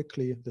how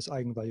quickly this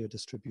eigenvalue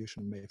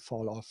distribution may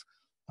fall off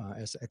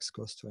as x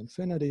goes to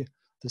infinity,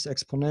 this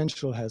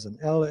exponential has an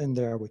L in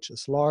there, which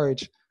is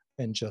large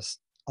and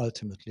just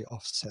ultimately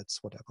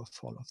offsets whatever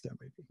fall off there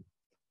may be.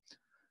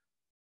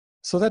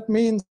 So that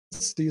means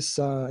these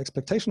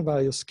expectation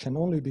values can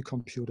only be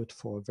computed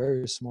for a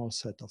very small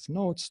set of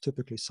nodes,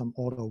 typically some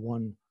order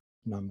 1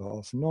 number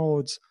of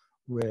nodes,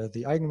 where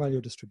the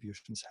eigenvalue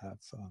distributions have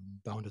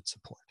bounded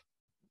support.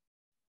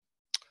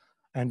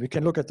 And we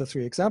can look at the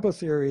 3 example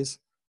theories.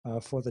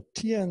 For the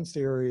Tn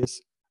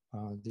theories,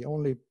 the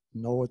only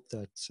node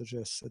that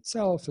suggests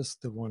itself is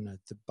the one at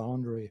the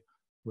boundary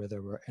where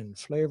there were n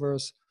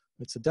flavors.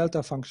 It's a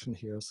delta function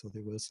here, so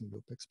the Wilson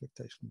loop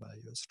expectation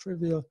value is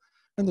trivial.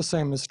 And the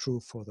same is true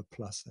for the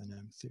plus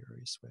NM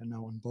theories, where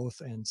now on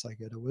both ends I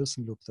get a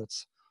Wilson loop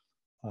that's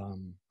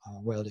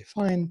well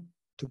defined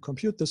to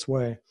compute this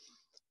way,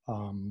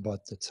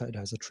 but it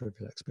has a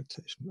trivial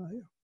expectation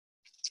value.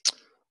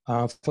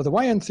 For the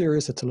YN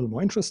theories, it's a little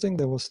more interesting.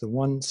 There was the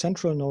one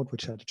central node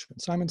which had a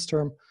Chern-Simons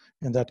term.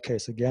 In that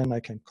case, again, I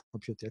can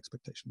compute the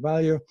expectation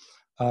value,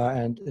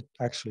 and it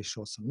actually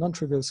shows some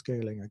non-trivial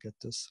scaling. I get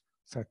this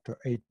factor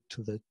 8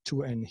 to the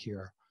 2n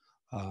here,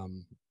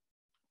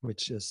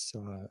 which is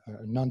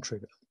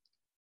non-trivial.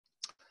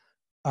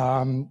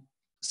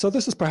 So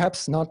this is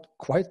perhaps not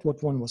quite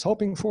what one was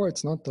hoping for.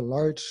 It's not the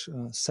large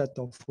set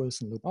of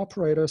Wilson loop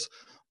operators,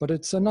 but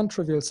it's a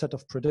non-trivial set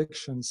of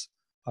predictions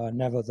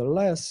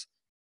nevertheless.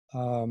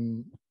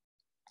 And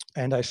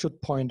I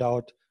should point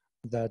out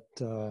that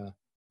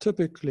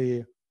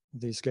typically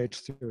these gauge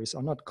theories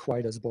are not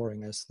quite as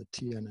boring as the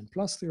Tn and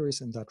plus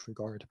theories in that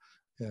regard.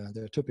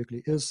 There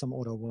typically is some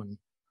order 1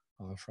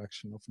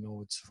 fraction of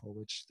nodes for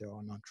which there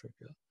are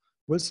non-trivial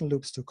Wilson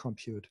loops to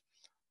compute.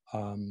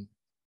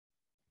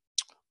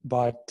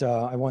 But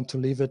I want to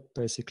leave it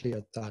basically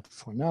at that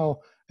for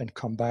now and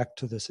come back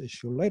to this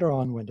issue later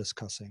on when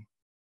discussing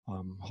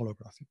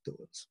holographic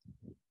duals.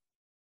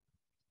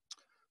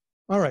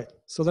 All right,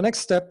 so the next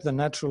step then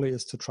naturally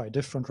is to try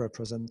different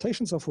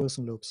representations of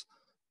Wilson loops.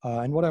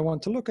 And what I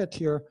want to look at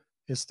here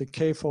is the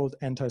k-fold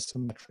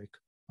antisymmetric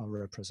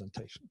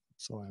representation.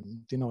 So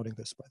I'm denoting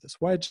this by this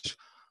wedge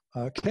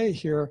k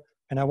here,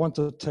 and I want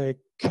to take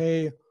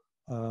k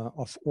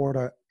of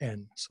order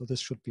n. So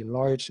this should be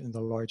large in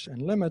the large n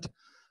limit.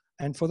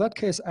 And for that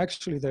case,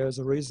 actually, there's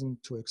a reason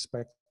to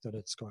expect that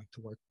it's going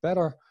to work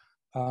better.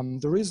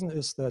 The reason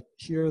is that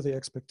here the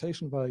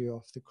expectation value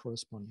of the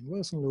corresponding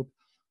Wilson loop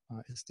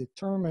is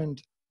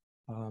determined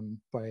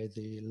by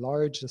the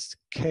largest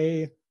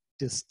k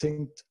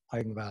distinct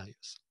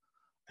eigenvalues.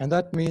 And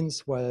that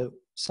means while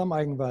some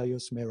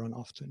eigenvalues may run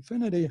off to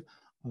infinity,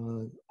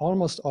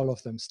 almost all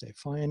of them stay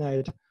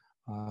finite.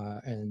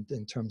 And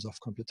in terms of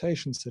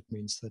computations, it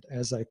means that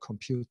as I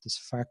compute this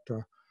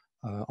factor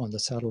on the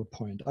saddle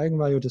point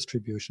eigenvalue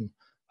distribution,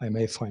 I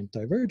may find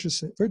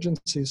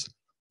divergences,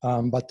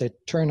 but they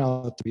turn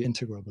out to be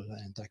integrable,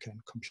 and I can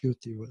compute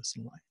the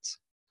Wilson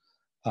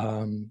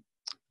lines.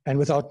 And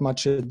without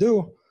much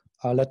ado,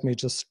 let me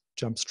just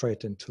jump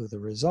straight into the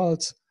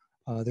results.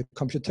 The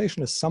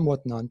computation is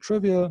somewhat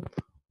non-trivial,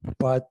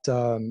 but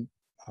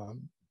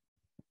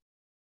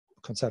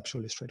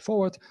conceptually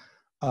straightforward,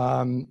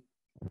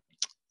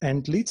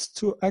 and leads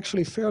to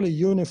actually fairly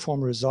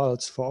uniform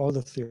results for all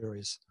the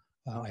theories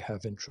I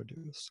have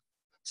introduced.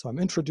 So I'm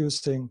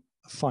introducing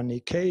a funny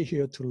k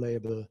here to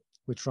label,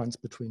 which runs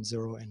between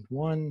 0 and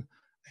 1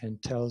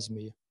 and tells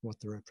me what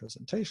the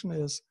representation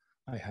is.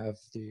 I have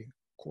the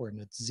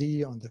coordinate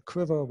z on the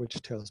quiver,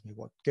 which tells me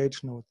what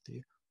gauge node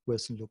the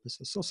Wilson loop is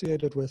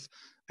associated with.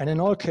 And in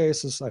all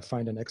cases, I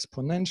find an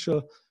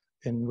exponential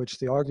in which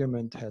the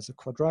argument has a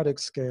quadratic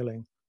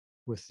scaling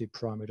with the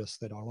parameters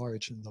that are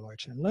large in the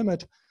large n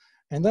limit.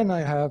 And then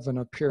I have an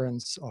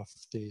appearance of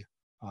the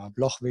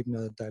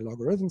Bloch-Wigner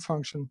dilogarithm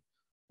function,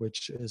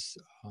 which is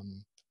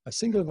a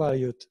single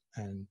valued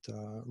and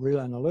real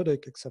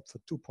analytic, except for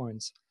 2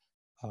 points,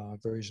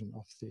 version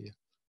of the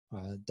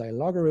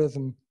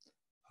dilogarithm.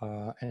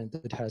 And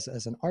it has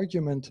as an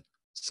argument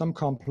some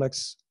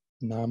complex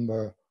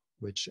number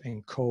which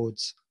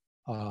encodes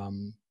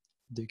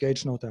the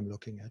gauge node I'm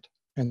looking at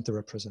and the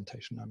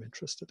representation I'm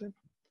interested in.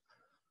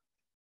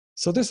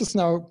 So this is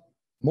now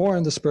more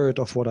in the spirit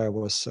of what I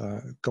was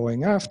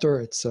going after.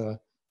 It's a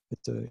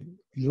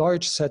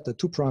large set, the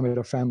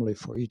 2-parameter family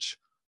for each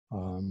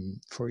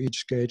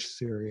gauge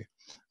theory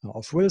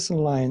of Wilson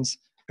lines,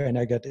 and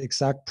I get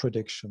exact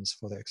predictions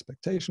for the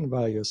expectation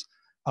values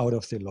out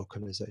of the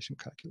localization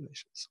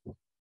calculations.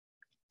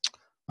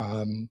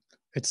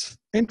 It's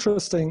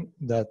interesting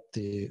that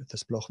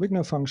this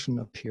Bloch-Wigner function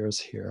appears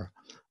here,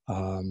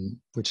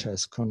 which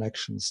has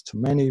connections to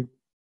many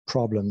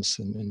problems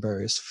in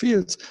various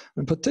fields.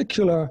 In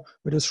particular,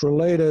 it is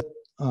related,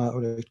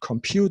 or it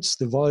computes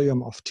the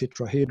volume of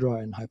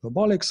tetrahedra in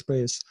hyperbolic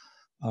space,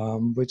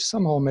 which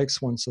somehow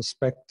makes one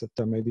suspect that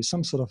there may be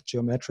some sort of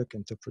geometric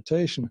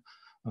interpretation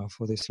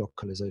for these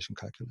localization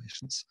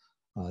calculations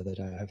that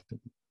I have been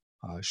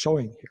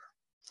showing here.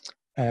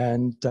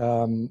 And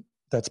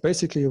that's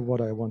basically what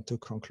I want to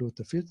conclude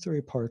the field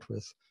theory part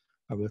with.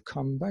 I will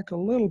come back a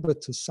little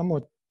bit to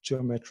somewhat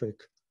geometric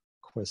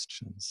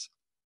questions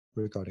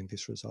regarding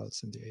these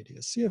results in the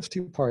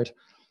ADS-CFT part,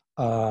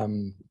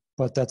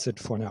 but that's it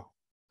for now.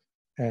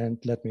 And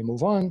let me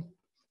move on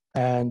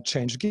and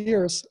change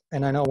gears.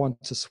 And I now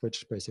want to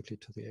switch basically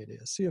to the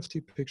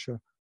ADS-CFT picture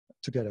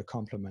to get a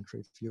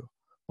complementary view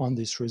on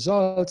these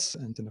results.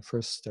 And in the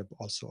first step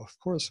also, of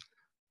course,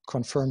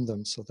 confirm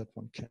them so that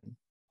one can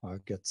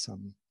get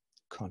some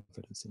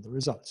confidence in the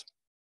results.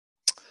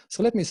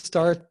 So let me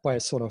start by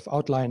sort of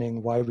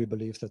outlining why we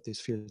believe that these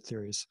field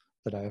theories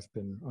that I have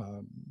been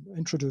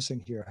introducing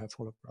here have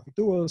holographic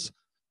duals.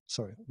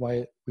 Sorry,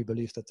 why we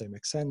believe that they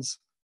make sense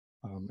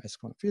as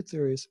quantum field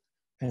theories,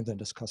 and then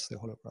discuss the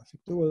holographic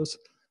duals.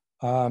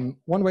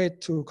 One way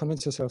to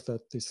convince yourself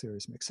that these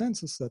theories make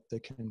sense is that they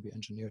can be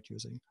engineered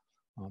using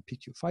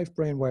PQ5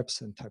 brane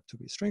webs in Type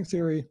IIB string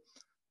theory.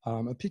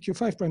 A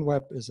PQ5 brane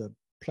web is a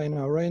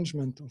planar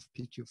arrangement of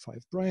PQ5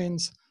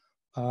 branes.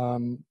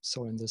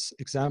 So in this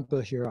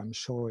example here, I'm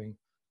showing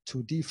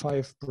 2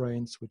 D5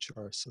 branes, which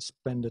are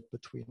suspended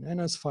between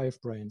NS5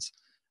 branes.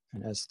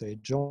 And as they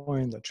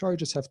join, the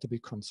charges have to be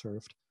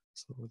conserved.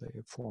 So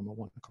they form a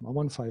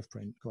 1,15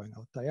 brane going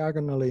out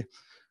diagonally.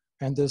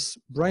 And this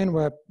brane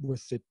web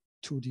with the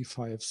 2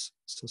 D5s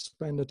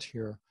suspended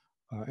here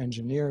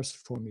engineers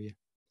for me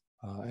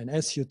an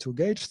SU2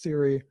 gauge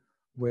theory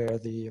where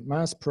the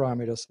mass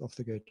parameters of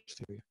the gauge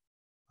theory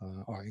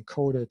are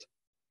encoded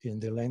in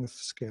the length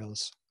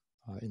scales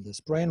in this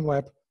brane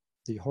web.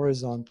 The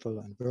horizontal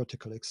and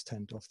vertical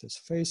extent of this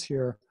face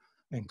here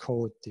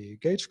encode the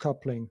gauge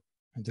coupling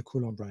and the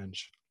Coulomb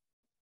branch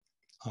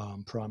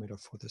parameter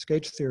for this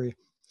gauge theory.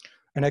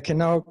 And I can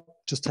now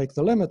just take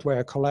the limit where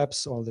I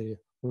collapse all the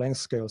length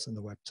scales in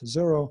the web to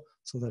 0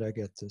 so that I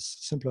get this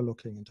simpler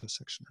looking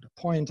intersection at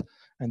a point.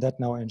 And that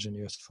now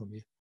engineers for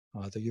me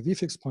the UV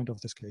fixed point of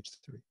this gauge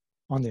theory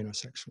on the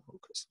intersection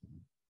locus.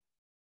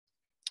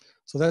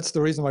 So that's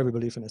the reason why we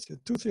believe in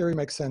SU2 theory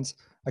makes sense.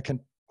 I can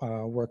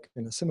work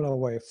in a similar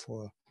way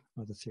for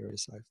the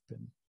theories I've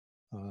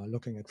been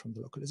looking at from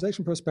the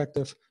localization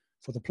perspective.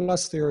 For the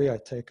plus theory, I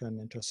take an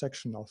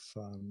intersection of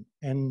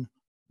N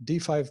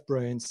D5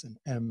 branes and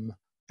M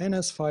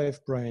NS5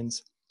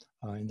 branes.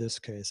 In this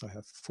case, I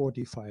have 4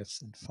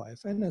 D5s and 5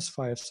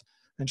 NS5s.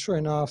 And sure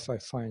enough, I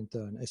find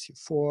an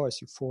SU4,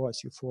 SU4,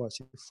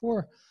 SU4,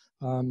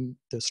 SU4,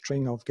 the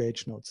string of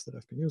gauge nodes that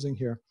I've been using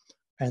here.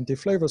 And the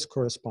flavors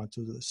correspond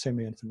to the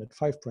semi-infinite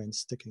 5 branes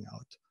sticking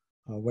out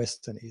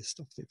west and east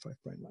of the 5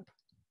 brane web.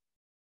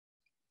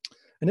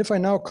 And if I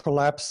now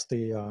collapse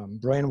the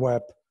brane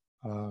web,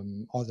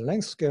 all the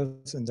length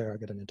scales in there, I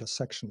get an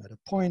intersection at a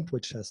point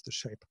which has the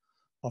shape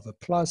of a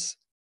plus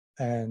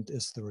and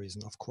is the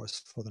reason, of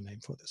course, for the name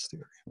for this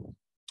theory.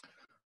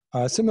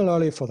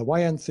 Similarly, for the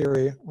YN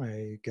theory,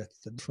 I get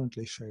the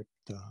differently shaped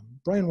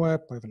brain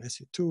web. I have an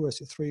SU2,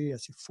 SU3,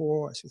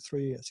 SU4,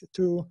 SU3,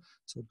 SU2.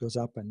 So it goes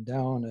up and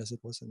down as it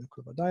was in the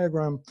Quiver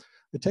diagram.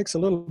 It takes a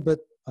little bit,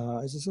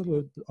 it is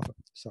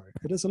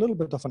a little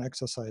bit of an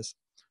exercise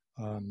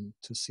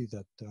to see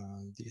that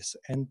these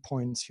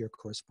endpoints here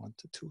correspond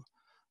to two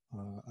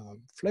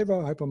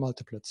flavor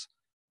hypermultiplets,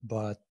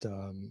 but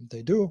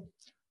they do.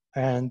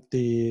 And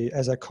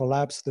as I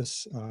collapse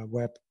this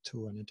web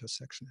to an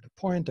intersection at a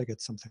point, I get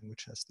something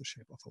which has the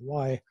shape of a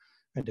Y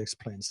and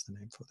explains the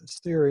name for this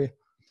theory.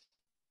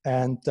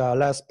 And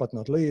last but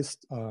not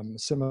least,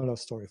 similar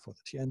story for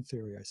the TN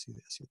theory. I see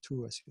the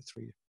SU2,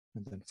 SU3,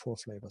 and then 4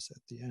 flavors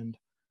at the end.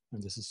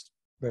 And this is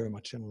very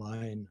much in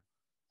line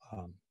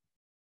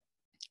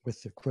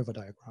with the Quiver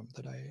diagram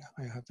that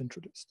I have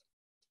introduced.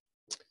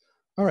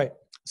 All right,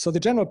 so the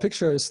general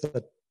picture is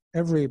that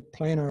every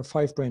planar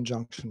 5-brane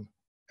junction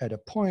at a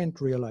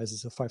point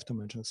realizes a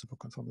 5-dimensional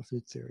superconformal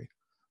field theory.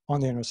 On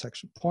the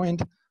intersection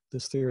point,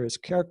 this theory is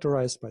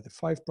characterized by the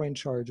 5-brane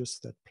charges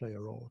that play a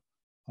role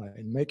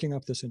in making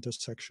up this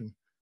intersection.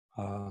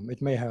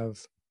 It may have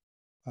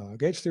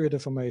gauge theory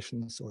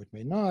deformations or it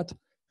may not.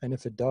 And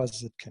if it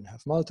does, it can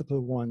have multiple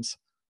ones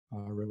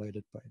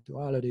related by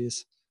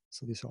dualities.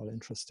 So these are all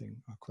interesting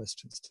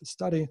questions to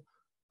study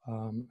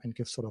and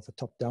give sort of a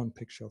top-down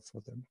picture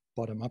for the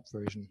bottom-up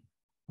version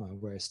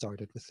where I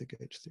started with the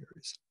gauge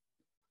theories.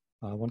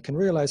 One can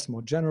realize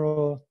more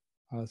general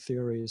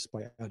theories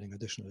by adding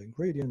additional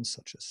ingredients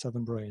such as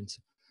 7 branes,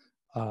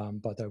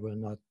 but I will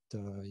not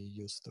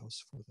need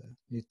those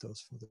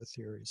for the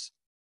theories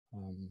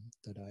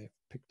that I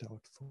picked out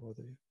for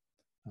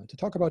to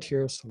talk about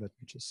here. So let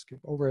me just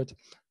skip over it.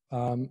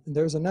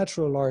 There's a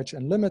natural large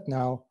and limit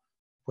now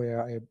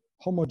where I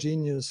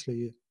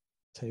homogeneously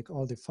take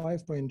all the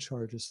 5-brane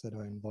charges that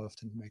are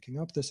involved in making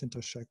up this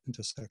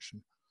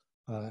intersection,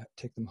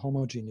 take them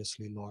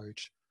homogeneously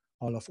large,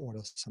 all of order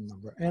some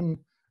number n,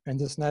 and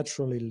this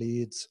naturally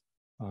leads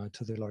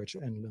to the large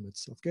n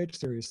limits of gauge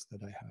theories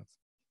that I have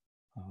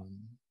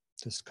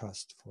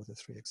discussed for the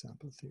 3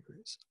 example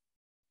theories.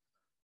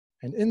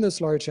 And in this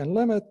large n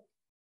limit,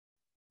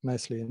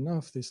 nicely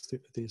enough,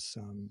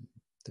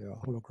 there are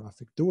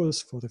holographic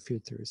duals for the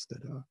field theories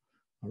that are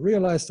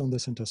realized on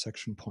this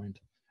intersection point.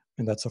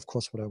 And that's, of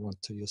course, what I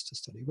want to use to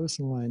study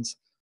Wilson lines.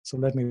 So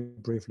let me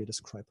briefly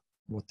describe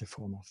what the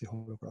form of the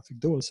holographic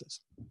duals is.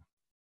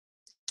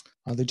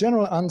 The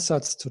general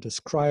ansatz to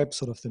describe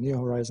sort of the near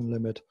horizon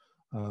limit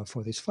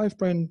for these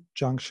 5-brane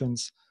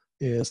junctions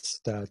is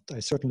that I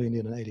certainly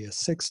need an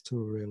ADS6 to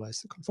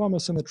realize the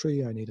conformal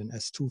symmetry. I need an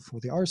S2 for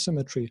the R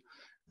symmetry,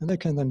 and they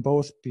can then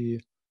both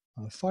be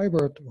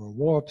fibered or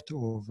warped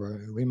over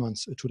a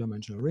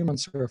 2-dimensional Riemann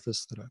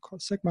surface that I call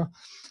sigma.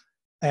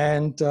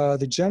 And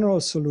the general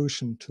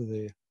solution to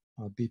the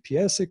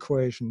BPS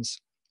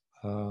equations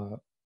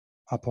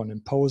upon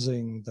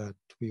imposing that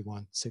we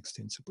want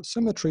 16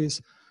 supersymmetries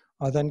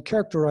are then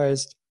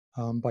characterized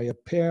by a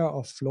pair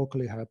of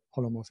locally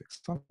holomorphic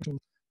functions,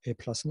 A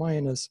plus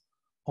minus,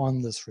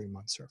 on this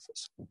Riemann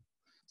surface.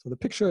 So the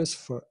picture is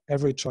for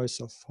every choice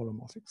of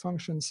holomorphic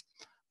functions,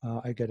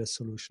 I get a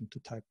solution to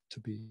Type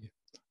IIB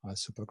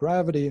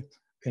supergravity,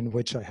 in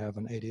which I have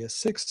an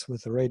ADS6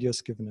 with the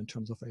radius given in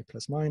terms of A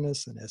plus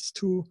minus, and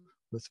S2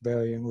 with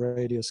varying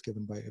radius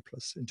given by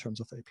in terms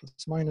of A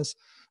plus minus,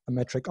 a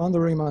metric on the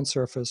Riemann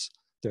surface.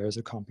 There is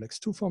a complex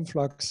 2-form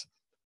flux,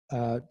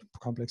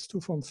 complex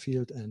 2-form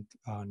field, and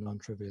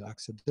non-trivial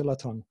axial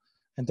dilaton,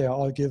 and they are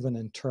all given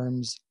in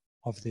terms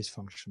of these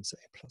functions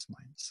A plus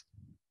minus.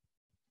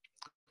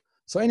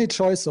 So any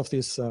choice of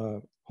these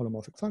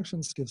holomorphic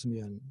functions gives me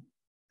an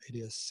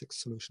ADS6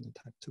 solution in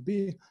Type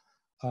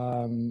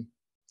IIB.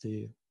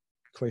 The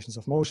equations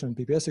of motion and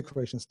BPS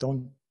equations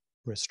don't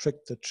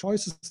restrict the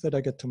choices that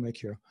I get to make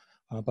here,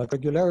 but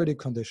regularity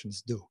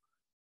conditions do.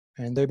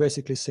 And they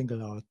basically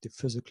single out the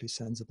physically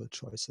sensible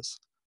choices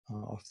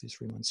of these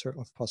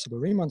possible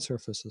Riemann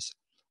surfaces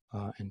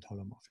and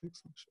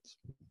holomorphic functions.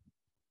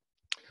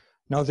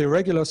 Now the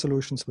regular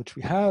solutions which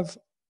we have,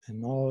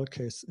 in all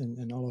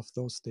of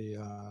those, the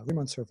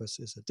Riemann surface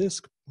is a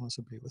disk,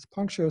 possibly with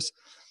punctures.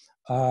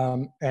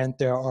 And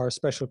there are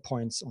special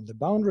points on the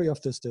boundary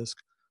of this disk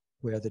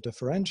where the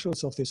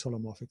differentials of these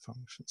holomorphic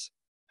functions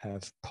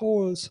have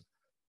poles.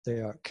 They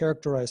are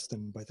characterized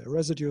then by their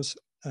residues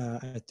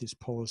at these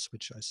poles,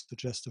 which I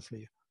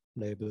suggestively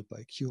labeled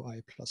by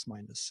Qi plus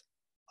minus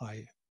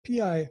I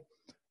Pi.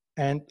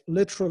 And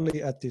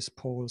literally at these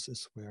poles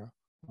is where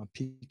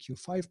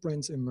PQ5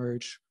 branes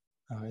emerge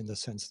in the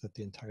sense that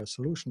the entire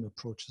solution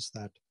approaches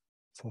that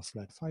for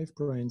flat 5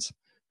 branes.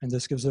 And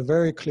this gives a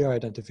very clear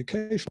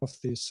identification of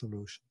these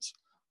solutions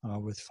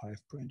with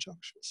 5-brane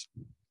junctions.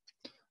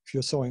 If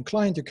you're so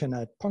inclined, you can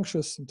add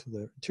punctures into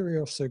the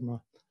interior of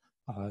sigma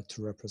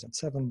to represent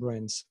 7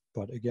 branes,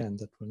 but again,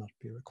 that will not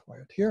be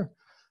required here.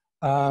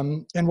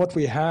 And what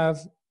we have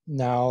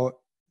now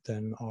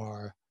then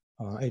are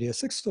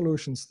ADS6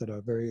 solutions that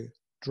are very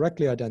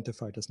directly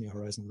identified as near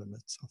horizon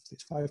limits of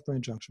these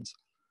 5-brane junctions,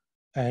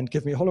 and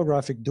give me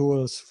holographic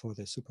duals for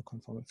the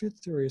superconformal field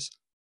theories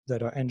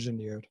that are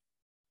engineered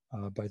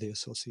by the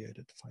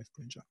associated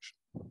 5-brane junction.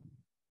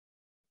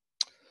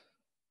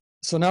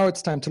 So now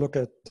it's time to look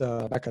at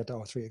back at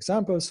our 3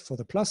 examples. For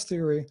the plus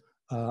theory,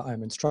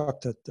 I'm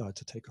instructed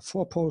to take a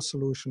 4-pole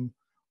solution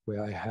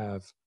where I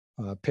have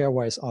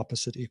pairwise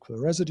opposite equal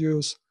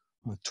residues,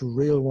 2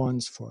 real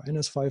ones for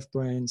NS5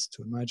 branes,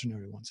 2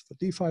 imaginary ones for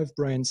D5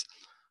 branes.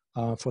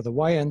 For the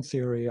YN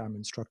theory, I'm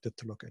instructed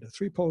to look at a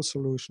 3-pole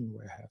solution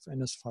where I have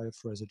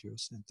NS5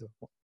 residues and the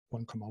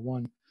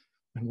 1,1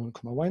 and 1,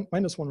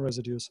 -1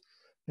 residues.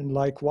 And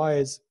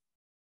likewise,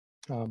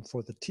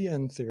 for the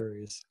TN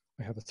theories,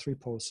 I have a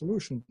 3-pole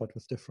solution, but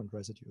with different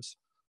residues,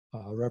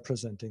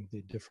 representing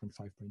the different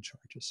 5-brane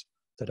charges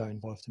that are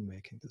involved in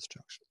making this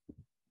junction.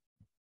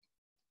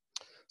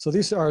 So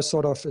these are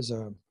sort of as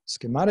a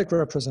schematic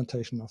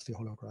representation of the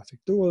holographic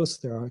duals.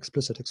 There are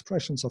explicit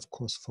expressions, of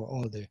course, for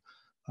all the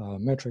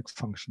metric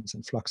functions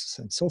and fluxes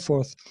and so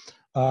forth.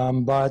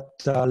 But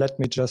let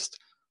me just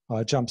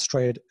jump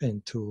straight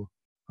into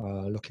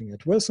looking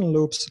at Wilson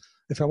loops.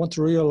 If I want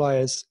to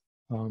realize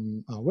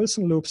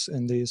Wilson loops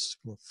in these,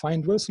 or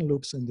find Wilson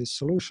loops in these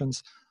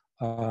solutions,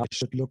 I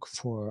should look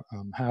for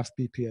half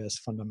BPS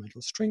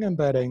fundamental string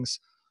embeddings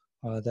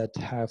that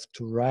have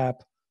to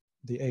wrap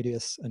the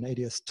an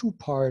ADS2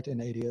 part in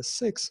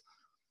ADS6.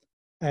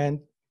 And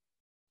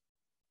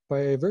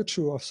by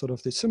virtue of sort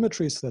of the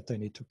symmetries that they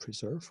need to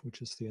preserve,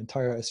 which is the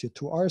entire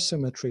SU2R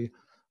symmetry,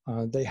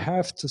 they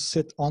have to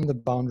sit on the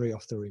boundary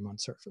of the Riemann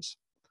surface.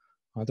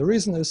 The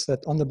reason is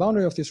that on the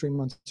boundary of this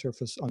Riemann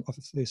surface, of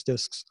these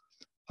disks,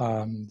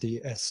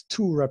 the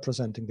S2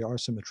 representing the R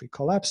symmetry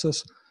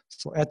collapses.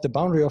 So at the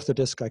boundary of the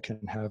disk, I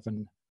can have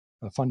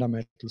a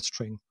fundamental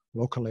string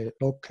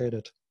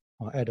located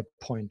at a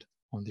point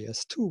on the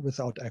S2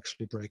 without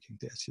actually breaking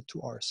the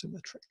SU2R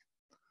symmetry.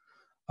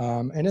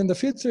 And in the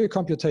field theory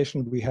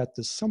computation, we had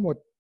this somewhat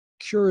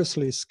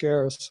curiously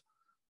scarce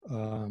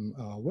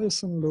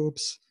Wilson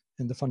loops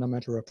in the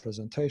fundamental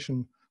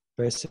representation.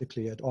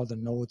 Basically, at all the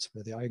nodes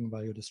where the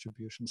eigenvalue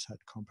distributions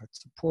had compact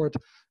support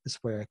is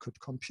where I could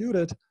compute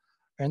it.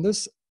 And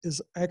this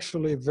is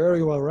actually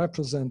very well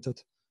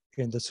represented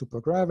in the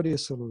supergravity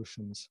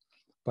solutions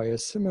by a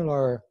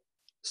similar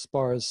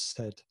sparse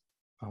set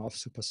of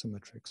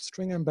supersymmetric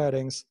string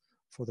embeddings.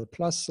 For the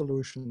plus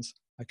solutions,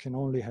 I can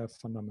only have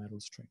fundamental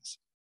strings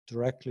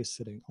directly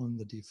sitting on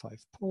the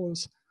D5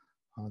 poles.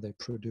 They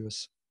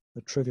produce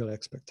the trivial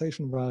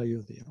expectation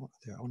value,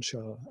 their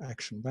on-shell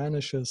action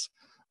vanishes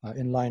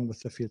in line with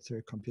the field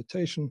theory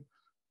computation.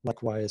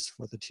 Likewise,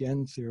 for the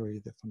TN theory,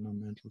 the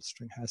fundamental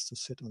string has to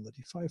sit on the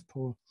D5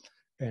 pole,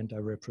 and I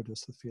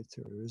reproduce the field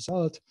theory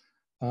result.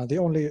 The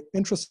only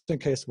interesting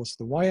case was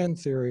the YN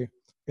theory.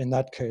 In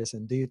that case,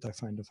 indeed, I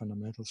find the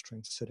fundamental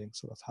string sitting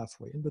sort of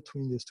halfway in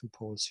between these 2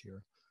 poles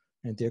here.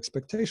 And the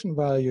expectation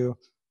value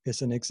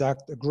is an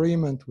exact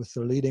agreement with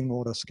the leading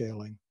order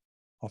scaling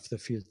of the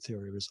field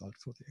theory result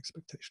for the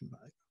expectation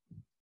value.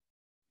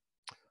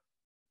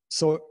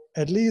 So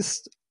at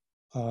least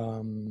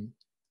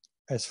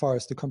as far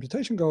as the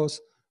computation goes,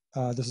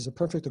 this is a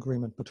perfect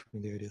agreement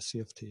between the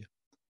ADS-CFT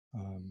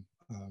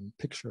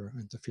picture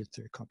and the field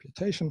theory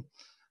computation.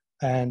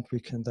 And we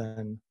can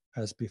then,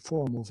 as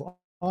before, move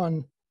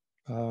on.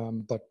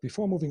 But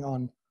before moving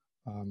on,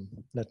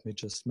 let me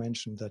just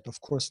mention that, of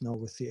course, now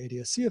with the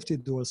ADS-CFT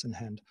duals in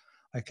hand,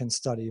 I can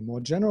study more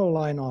general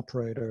line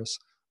operators,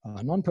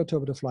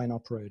 non-perturbative line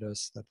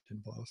operators that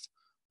involve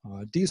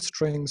D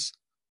strings,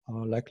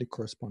 likely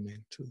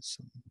corresponding to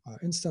some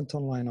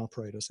instanton line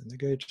operators in the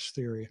gauge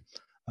theory,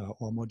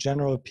 or more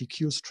general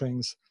PQ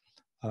strings.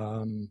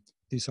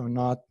 These are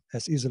not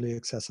as easily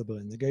accessible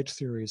in the gauge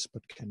theories,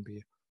 but can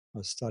be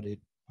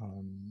studied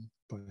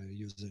by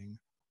using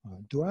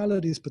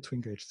dualities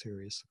between gauge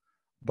theories.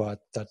 But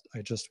that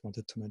I just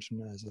wanted to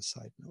mention as a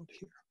side note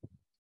here.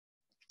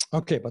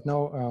 Okay, but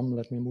now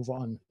let me move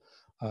on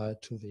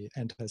to the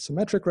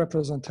antisymmetric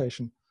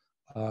representation,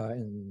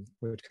 in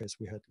which case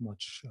we had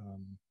much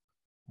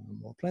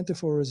more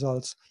plentiful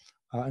results.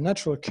 A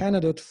natural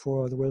candidate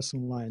for the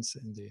Wilson lines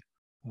in the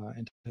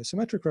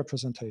antisymmetric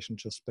representation,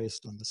 just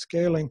based on the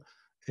scaling,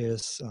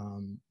 is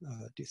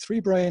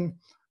D3 brane,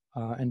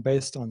 and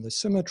based on the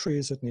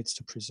symmetries it needs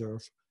to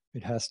preserve,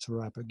 it has to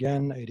wrap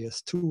again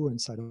ADS2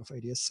 inside of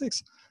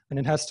ADS6, and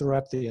it has to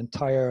wrap the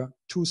entire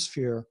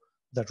 2-sphere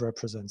that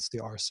represents the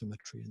R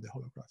symmetry in the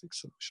holographic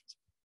solutions.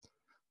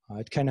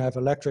 It can have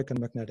electric and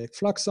magnetic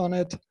flux on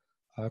it,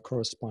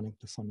 corresponding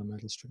to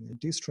fundamental string and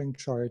D string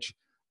charge.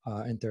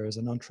 And there is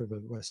a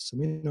non-trivial West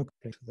amino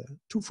to the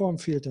 2-form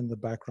field in the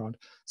background.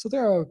 So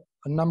there are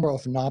a number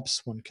of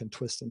knobs one can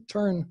twist and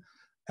turn.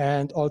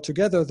 And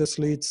altogether, this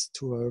leads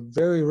to a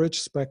very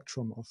rich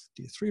spectrum of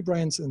D3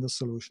 branes in the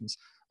solutions.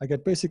 I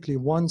get basically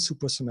one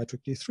supersymmetric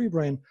D3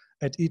 brane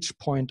at each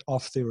point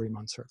of the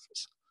Riemann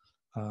surface.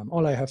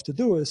 All I have to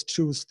do is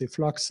choose the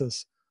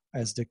fluxes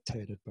as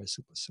dictated by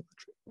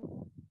supersymmetry.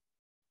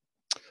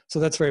 So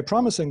that's very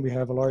promising. We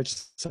have a large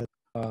set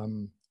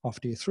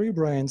of D3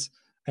 branes,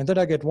 and that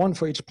I get one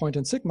for each point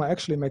in sigma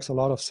actually makes a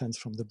lot of sense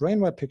from the brane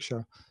web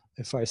picture.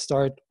 If I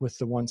start with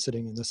the one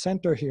sitting in the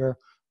center here,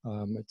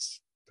 it's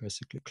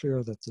basically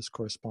clear that this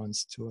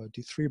corresponds to a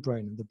D3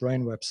 brain and the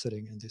brain web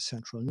sitting in the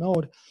central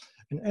node.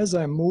 And as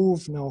I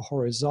move now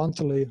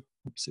horizontally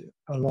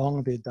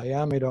along the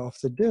diameter of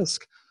the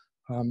disk,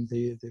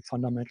 the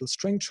fundamental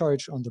string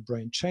charge on the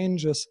brain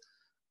changes,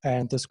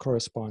 and this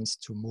corresponds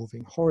to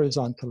moving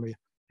horizontally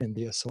in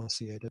the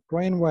associated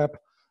brain web.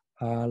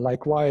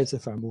 Likewise,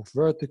 if I move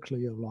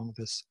vertically along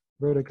this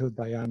vertical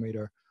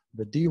diameter,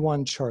 the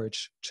D1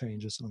 charge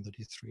changes on the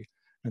D3,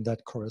 and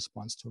that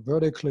corresponds to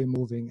vertically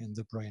moving in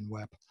the brain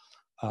web.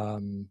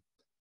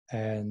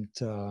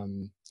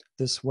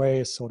 This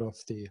way, sort of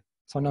the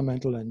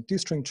fundamental and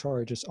D-string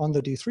charges on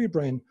the D3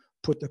 brain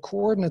put a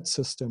coordinate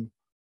system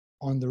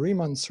on the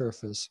Riemann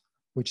surface,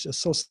 which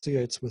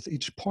associates with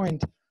each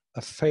point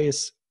a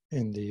face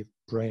in the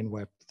brain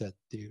web that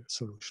the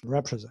solution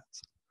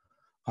represents.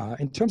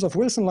 In terms of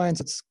Wilson lines,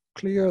 it's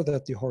clear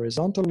that the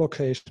horizontal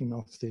location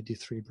of the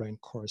D3 brain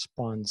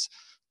corresponds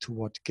to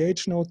what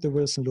gauge node the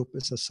Wilson loop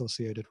is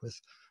associated with,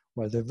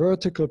 while the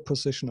vertical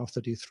position of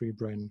the D3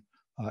 brain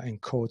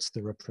encodes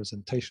the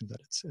representation that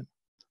it's in.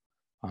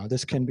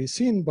 This can be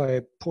seen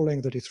by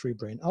pulling the D3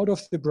 brain out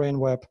of the brain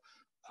web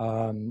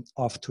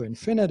off to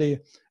infinity.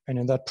 And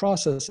in that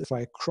process, if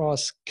I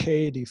cross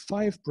k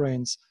D5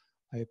 brains,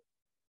 I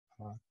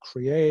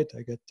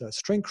get a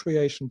string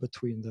creation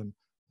between them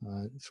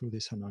through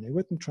these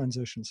Hanani-Witten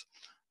transitions.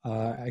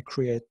 I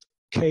create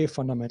k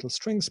fundamental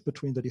strings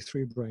between the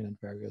D3 brain and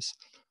various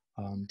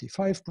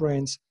D5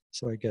 brains.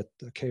 So I get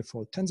a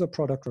k-fold tensor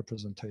product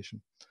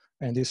representation.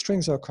 And these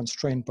strings are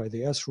constrained by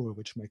the S rule,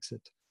 which makes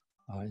it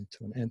into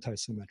an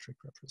antisymmetric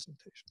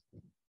representation.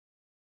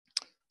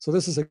 So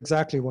this is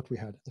exactly what we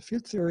had in the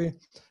field theory.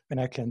 And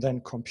I can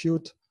then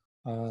compute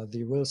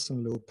the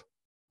Wilson loop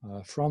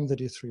from the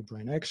D3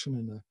 brain action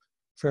in a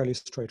fairly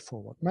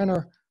straightforward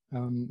manner.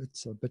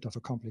 It's a bit of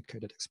a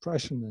complicated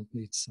expression and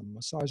needs some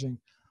massaging.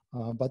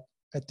 But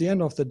at the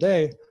end of the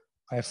day,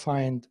 I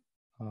find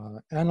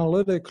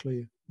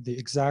analytically the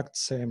exact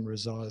same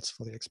results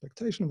for the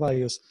expectation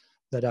values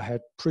that I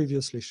had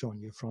previously shown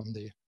you from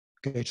the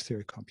gauge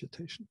theory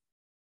computation.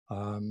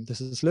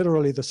 This is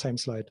literally the same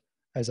slide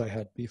as I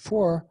had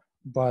before,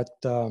 but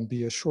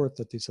be assured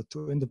that these are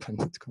two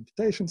independent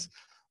computations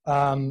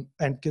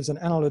and gives an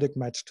analytic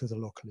match to the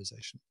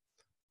localization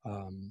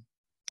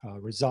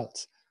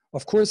results.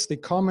 Of course, the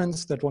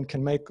comments that one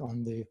can make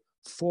on the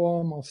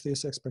form of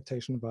these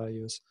expectation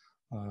values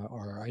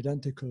are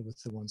identical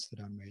with the ones that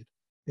are made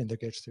in the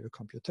gauge theory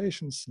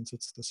computations. Since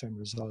it's the same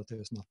result,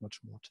 there's not much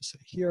more to say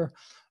here.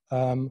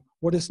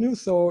 What is new,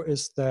 though,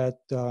 is that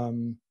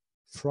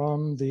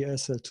from the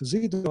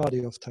SL2Z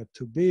body of type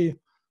 2B,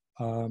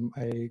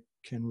 I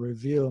can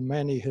reveal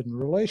many hidden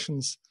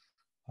relations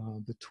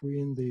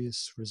between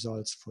these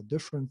results for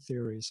different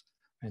theories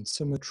and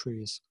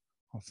symmetries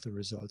of the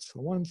results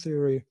for one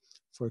theory.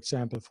 For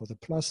example, for the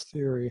plus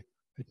theory,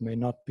 it may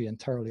not be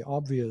entirely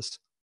obvious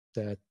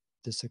that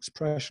this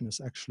expression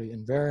is actually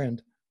invariant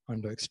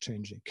under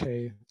exchanging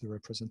K, the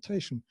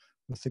representation,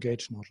 with the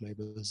gauge node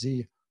label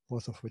Z,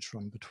 both of which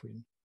run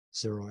between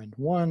 0 and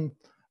 1.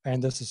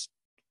 And this is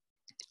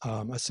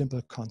a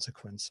simple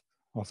consequence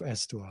of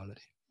S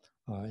duality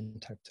in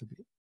type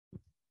 2B.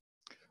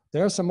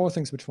 There are some more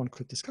things which one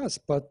could discuss,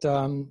 but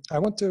I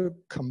want to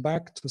come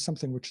back to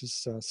something which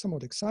is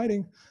somewhat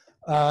exciting,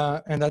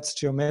 and that's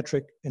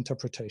geometric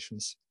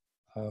interpretations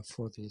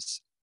for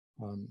these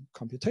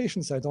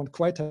computations. I don't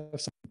quite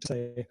have something to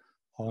say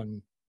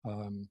on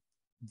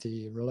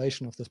the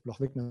relation of this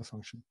Bloch-Wigner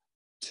function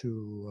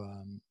to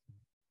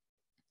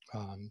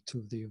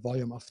the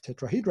volume of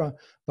tetrahedra,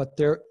 but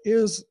there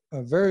is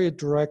a very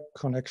direct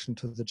connection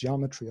to the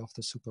geometry of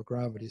the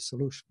supergravity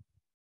solution.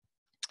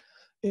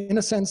 In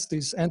a sense,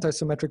 these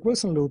antisymmetric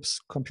Wilson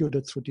loops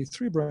computed through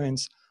D3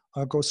 brains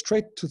go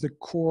straight to the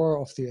core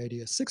of the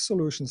ADS6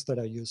 solutions that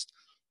I used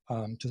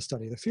to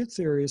study the field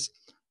theories.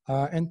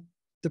 And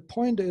the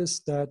point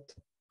is that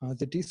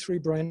the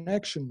D3 brain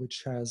action,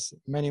 which has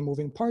many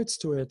moving parts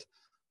to it,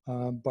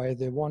 by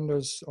the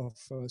wonders of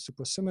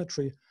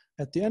supersymmetry,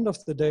 at the end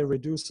of the day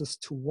reduces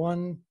to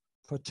one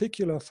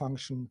particular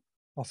function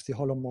of the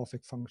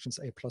holomorphic functions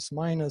A plus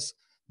minus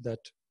that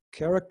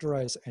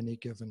characterize any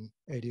given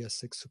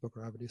ADS6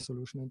 supergravity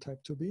solution in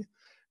type 2B.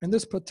 And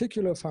this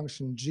particular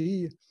function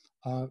G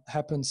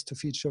happens to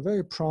feature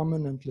very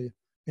prominently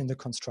in the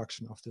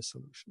construction of the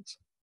solutions.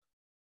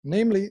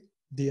 Namely,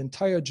 the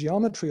entire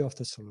geometry of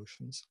the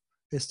solutions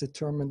is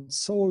determined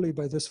solely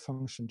by this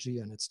function G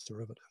and its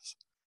derivatives.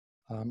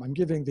 I'm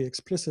giving the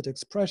explicit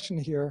expression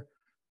here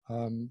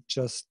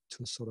just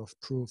to sort of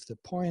prove the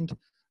point.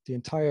 The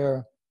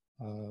entire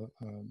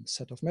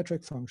set of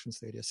metric functions,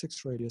 the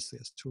ADS6 radius, the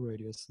S2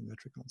 radius, the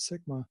metric on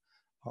sigma,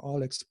 are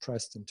all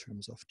expressed in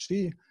terms of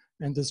G.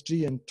 And this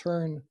G in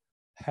turn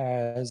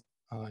has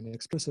an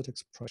explicit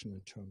expression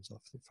in terms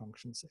of the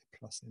functions A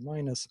plus A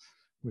minus,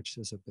 which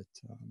is a bit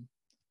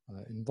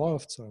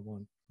involved, so I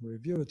won't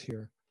review it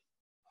here.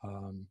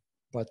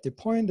 But the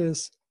point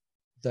is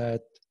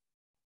that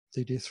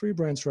the D3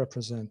 brains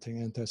representing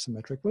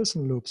antisymmetric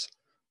Wilson loops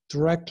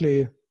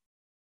directly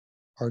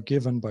are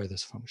given by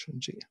this function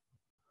G.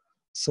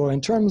 So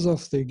in terms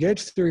of the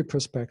gauge theory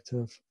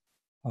perspective,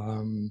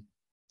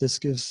 this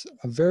gives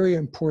a very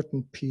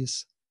important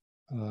piece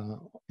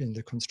in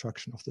the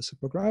construction of the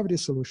supergravity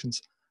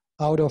solutions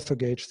out of a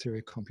gauge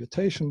theory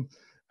computation.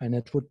 And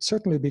it would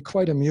certainly be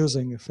quite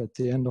amusing if at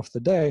the end of the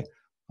day,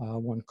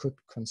 one could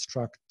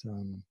construct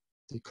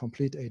the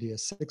complete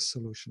ADS6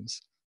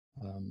 solutions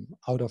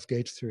out of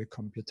gauge theory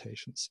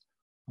computations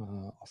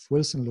of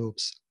Wilson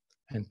loops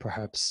and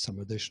perhaps some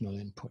additional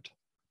input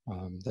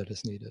that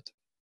is needed.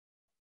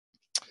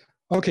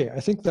 Okay, I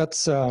think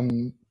that's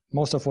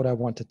most of what I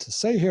wanted to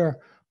say here.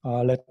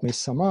 Let me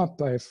sum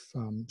up. I've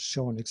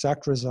shown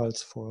exact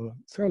results for a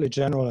fairly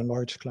general and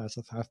large class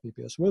of half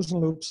BPS Wilson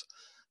loops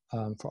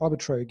for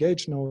arbitrary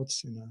gauge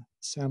nodes in a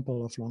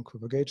sample of long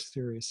quiver gauge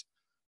theories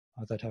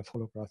that have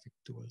holographic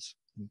duals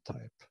in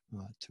type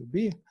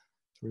IIB.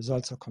 The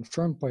results are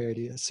confirmed by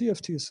ADS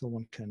CFT, so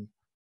one can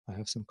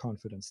have some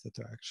confidence that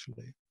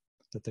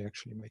they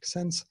actually make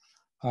sense.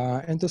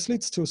 And this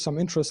leads to some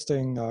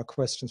interesting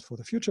questions for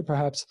the future,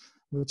 perhaps.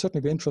 It would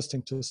certainly be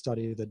interesting to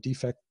study the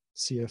defect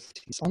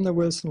CFTs on the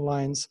Wilson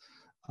lines,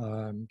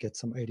 get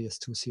some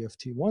ADS2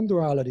 CFT1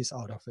 dualities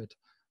out of it,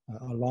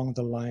 along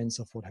the lines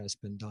of what has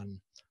been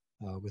done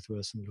with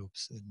Wilson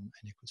loops in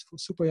N=4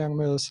 super Young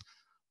mills.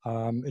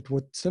 It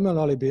would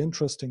similarly be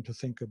interesting to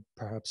think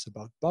perhaps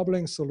about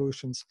bubbling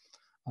solutions.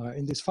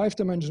 In these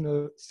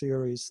 5-dimensional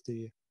theories,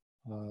 the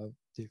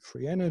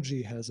free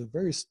energy has a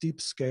very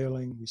steep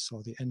scaling. We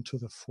saw the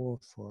n⁴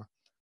 for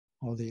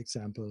all the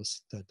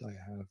examples that I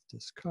have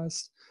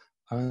discussed.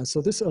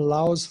 So this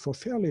allows for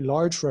fairly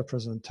large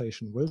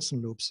representation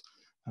Wilson loops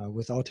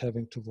without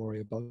having to worry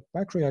about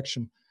back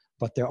reaction.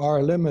 But there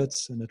are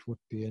limits, and it would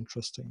be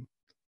interesting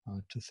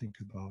to think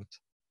about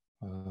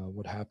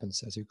what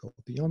happens as you go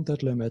beyond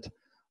that limit.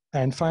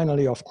 And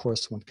finally, of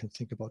course, one can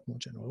think about more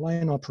general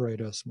line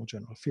operators, more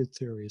general field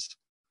theories,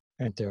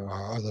 and there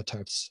are other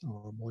types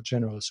or more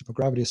general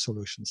supergravity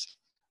solutions,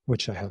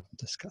 which I haven't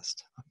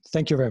discussed.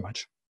 Thank you very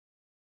much.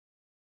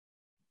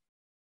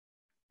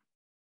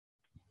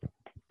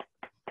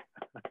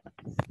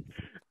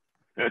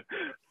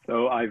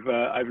 So I've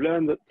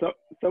learned that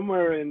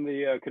somewhere in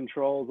the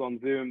controls on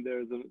Zoom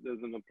there's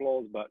an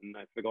applause button.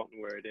 I've forgotten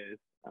where it is,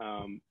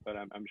 but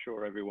I'm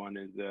sure everyone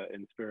is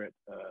in spirit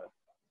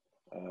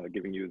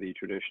giving you the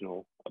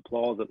traditional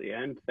applause at the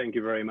end. Thank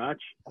you very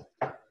much.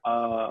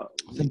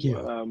 Thank you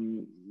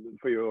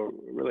for your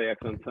really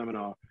excellent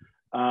seminar.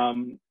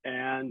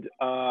 And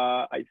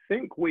I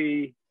think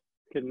we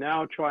can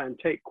now try and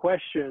take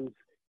questions.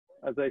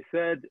 As I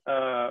said,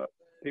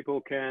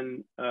 people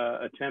can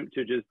attempt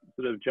to just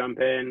sort of jump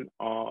in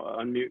or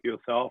unmute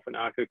yourself and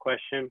ask a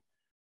question,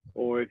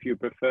 or if you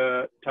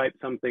prefer, type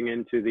something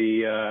into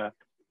the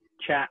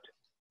chat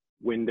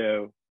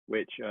window,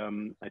 which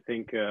I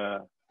think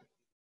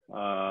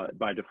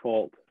by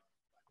default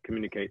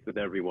communicates with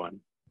everyone.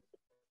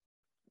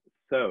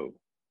 So,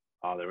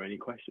 are there any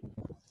questions?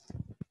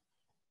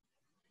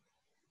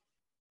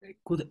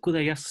 Could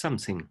I ask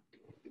something?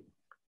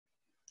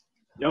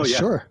 Oh, yeah.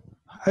 Sure.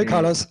 Hi,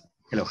 Carlos.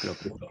 Hello,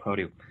 how are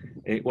you?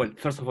 Well,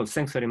 first of all,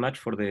 thanks very much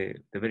for the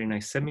very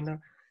nice seminar.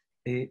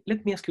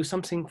 Let me ask you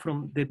something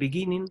from the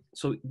beginning.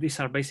 So these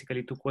are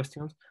basically two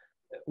questions.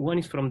 One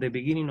is from the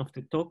beginning of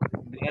the talk,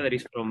 the other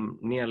is from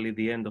nearly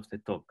the end of the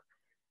talk.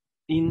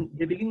 In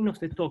the beginning of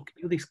the talk,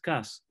 you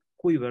discuss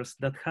quivers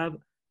that have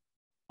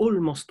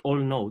almost all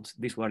nodes,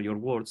 these were your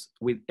words,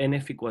 with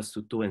NF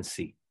 = 2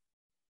 NC,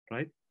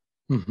 right?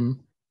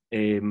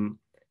 Mm-hmm.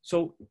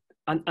 So,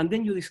 and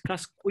then you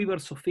discuss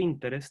quivers of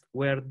interest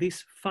where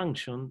this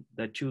function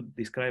that you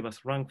describe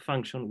as rank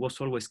function was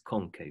always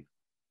concave,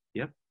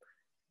 yeah?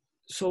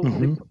 So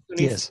the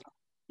question is,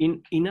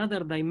 in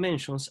other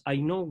dimensions, I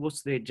know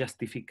what's the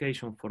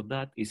justification for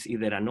that is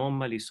either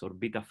anomalies or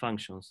beta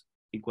functions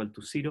equal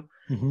to 0.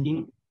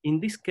 In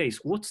this case,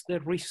 what's the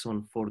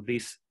reason for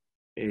this,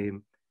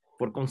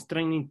 for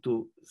constraining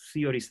to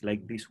theories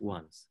like these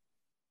ones?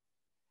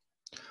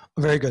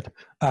 Very good.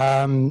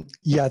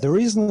 Yeah, the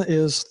reason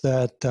is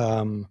that,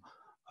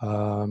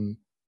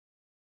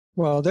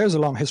 well, there's a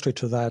long history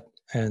to that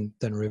and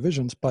then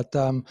revisions, but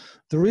the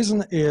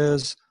reason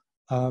is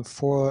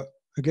for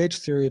a gauge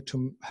theory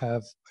to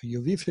have a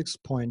UV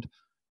fixed point,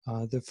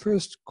 the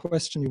first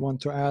question you want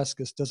to ask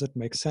is, does it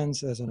make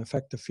sense as an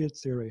effective field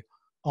theory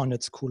on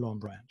its Coulomb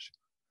branch?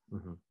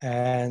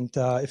 And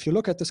if you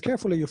look at this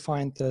carefully, you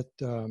find that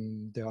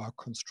there are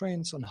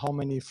constraints on how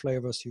many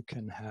flavors you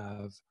can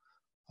have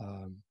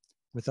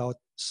without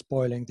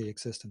spoiling the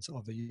existence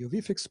of a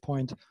UV fixed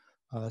point.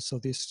 So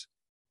these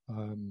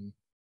are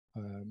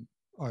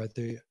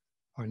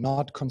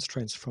not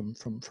constraints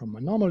from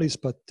anomalies,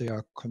 but they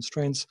are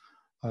constraints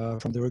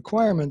from the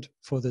requirement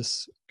for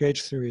this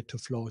gauge theory to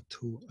flow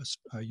to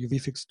a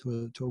UV fixed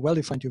to a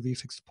well-defined UV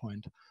fixed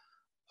point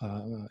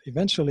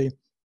eventually.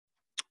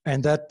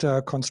 And that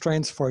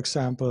constraints, for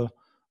example,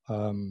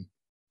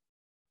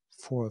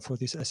 for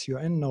these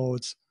SUN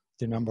nodes,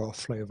 the number of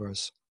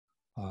flavors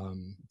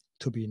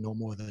to be no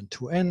more than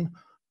 2n.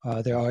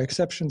 There are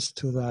exceptions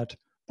to that,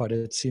 but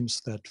it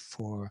seems that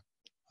for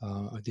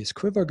these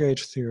quiver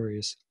gauge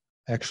theories,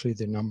 actually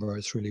the number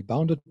is really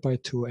bounded by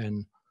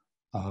 2n.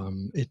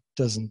 It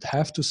doesn't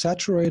have to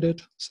saturate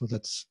it, so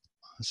that's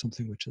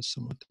something which is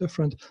somewhat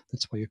different.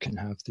 That's why you can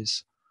have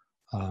these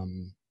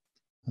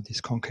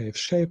concave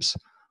shapes,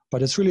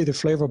 but it's really the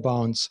flavor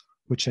bounds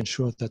which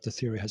ensure that the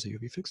theory has a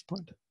UV fixed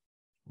point.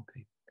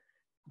 Okay.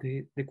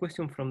 The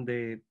question from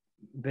the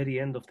very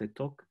end of the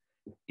talk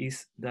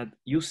is that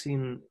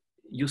using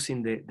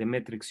the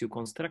metrics you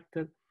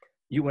constructed,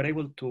 you were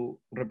able to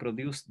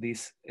reproduce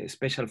this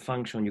special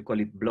function, you call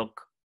it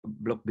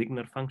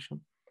Bloch-Wigner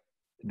function,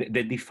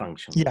 the D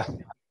function. Yeah.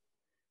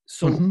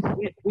 So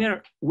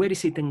where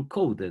is it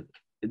encoded?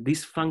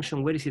 This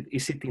function, where is it?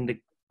 Is it in the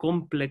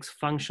complex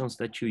functions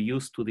that you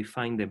use to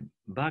define the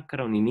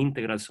background, in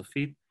integrals of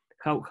it?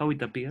 How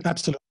it appears?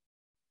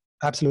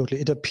 Absolutely.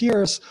 It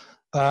appears,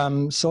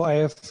 so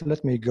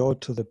let me go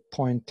to the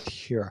point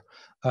here.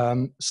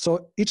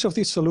 So each of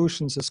these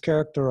solutions is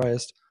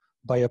characterized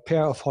by a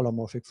pair of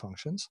holomorphic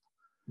functions.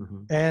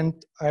 And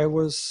I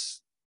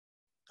was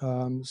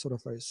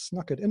I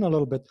snuck it in a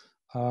little bit,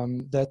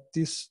 that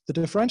the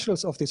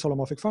differentials of these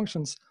holomorphic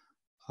functions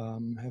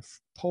have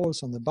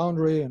poles on the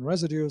boundary and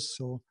residues.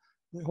 So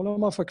the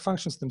holomorphic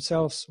functions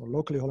themselves, or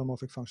locally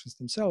holomorphic functions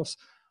themselves,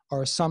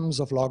 are sums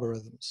of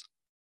logarithms.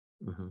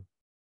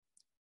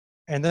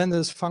 And then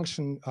this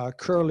function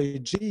curly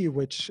g,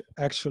 which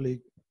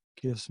actually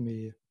gives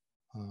me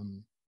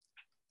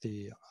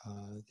the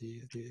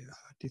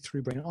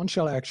D3 brane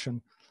on-shell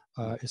action,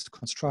 is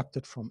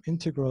constructed from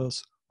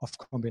integrals of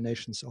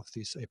combinations of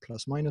these a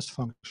plus minus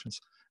functions,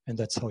 and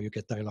that's how you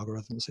get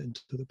dilogarithms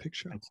into the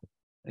picture.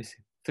 I see.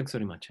 Thanks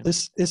very much.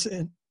 This is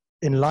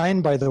in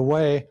line, by the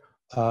way,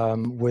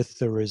 with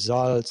the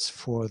results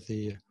for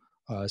the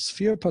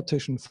sphere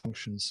partition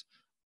functions,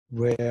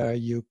 where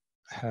you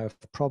have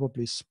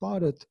probably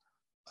spotted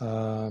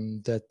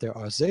that there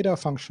are zeta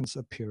functions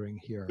appearing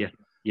here.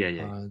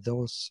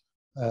 Those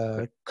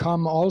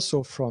come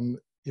also from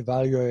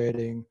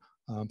evaluating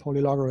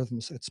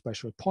polylogarithms at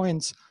special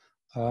points.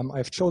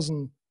 I've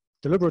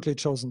deliberately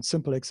chosen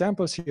simple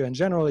examples here. In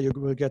general, you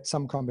will get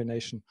some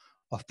combination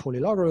of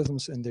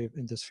polylogarithms in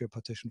the sphere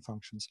partition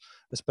functions,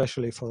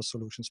 especially for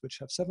solutions which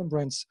have 7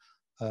 branes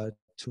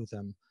to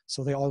them.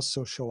 So they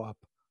also show up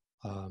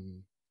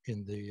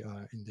in the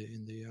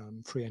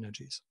free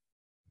energies.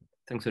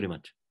 Thanks very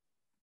much.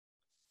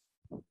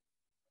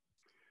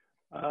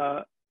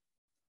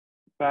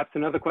 Perhaps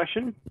another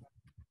question?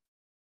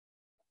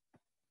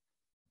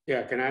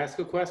 Yeah, can I ask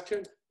a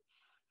question?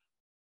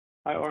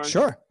 Hi, Oren.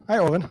 Sure. Hi,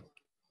 Owen.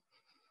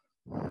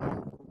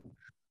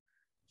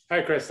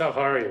 Hi, Christoph.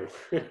 How are you?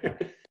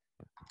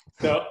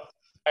 So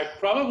I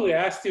probably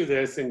asked you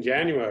this in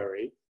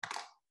January,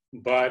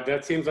 but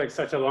that seems like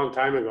such a long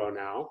time ago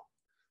now.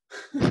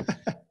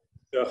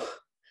 So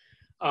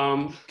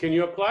can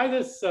you apply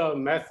this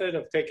method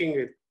of taking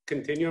a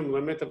continuum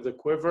limit of the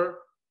quiver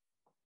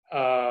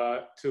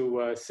to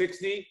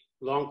 6D,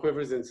 long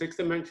quivers in 6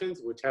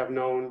 dimensions, which have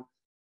known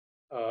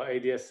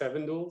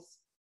ADS7 duals?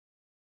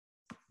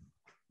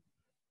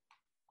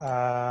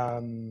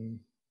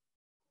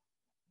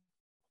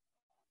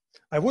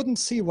 I wouldn't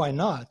see why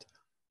not.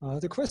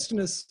 The question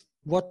is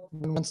what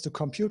one wants to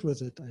compute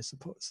with it, I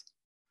suppose.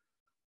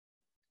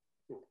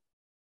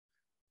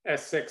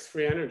 S6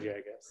 free energy,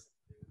 I guess,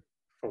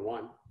 for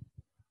one.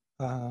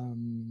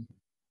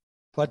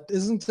 But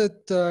isn't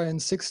it in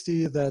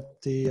 60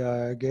 that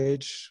the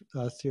gauge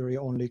theory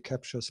only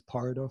captures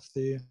part of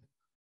the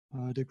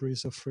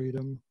degrees of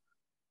freedom?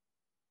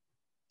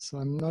 So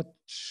I'm not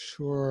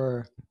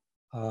sure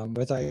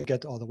whether I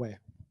get all the way.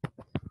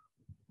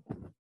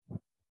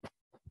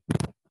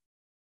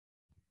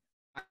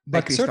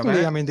 But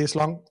certainly, I mean, these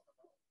long,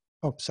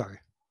 oh, sorry.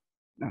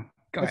 No,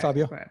 go Hi, ahead,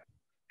 Fabio. Go ahead.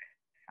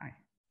 Hi.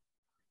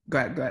 Go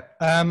ahead.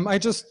 I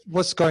just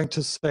was going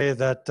to say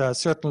that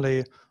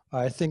certainly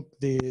I think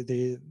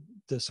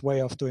this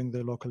way of doing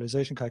the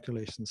localization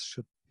calculations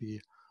should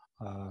be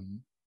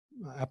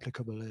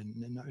applicable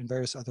in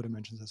various other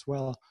dimensions as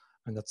well.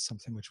 And that's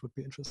something which would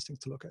be interesting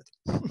to look at.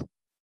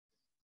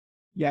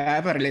 Yeah, I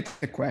have a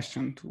related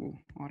question to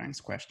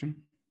Oren's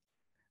question.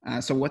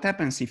 So what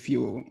happens if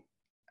you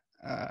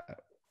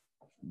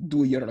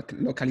do your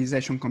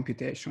localization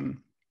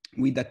computation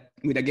with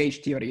a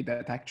gauge theory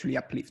that actually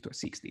uplifts to a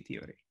 6D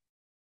theory?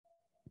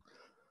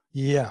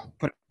 Yeah.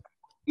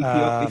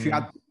 If you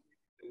add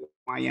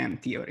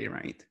YM theory,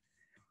 right?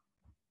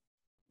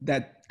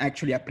 That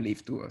actually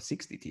uplift to a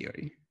 6D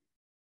theory.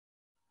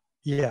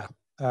 Yeah.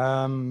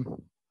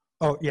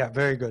 Oh, yeah,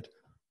 very good.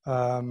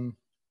 I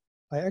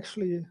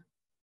actually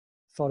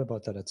thought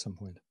about that at some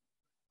point.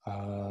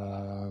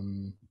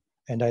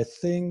 And I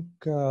think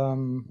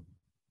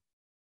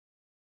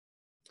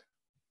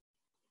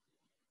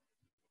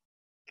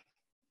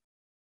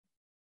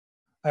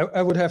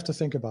I would have to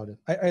think about it.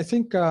 I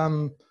think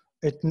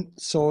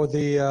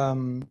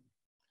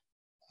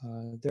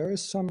there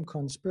is some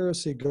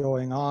conspiracy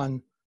going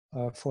on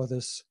for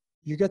this.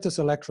 You get this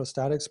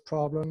electrostatics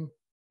problem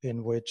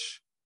in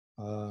which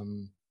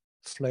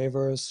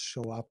flavors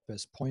show up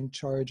as point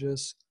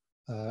charges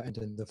and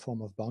in the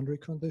form of boundary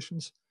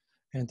conditions.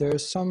 And there are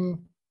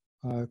some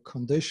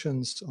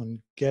conditions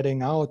on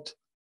getting out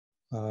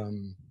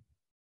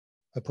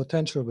a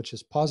potential which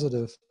is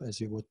positive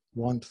as you would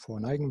want for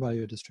an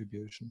eigenvalue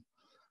distribution.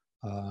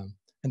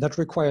 And that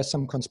requires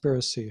some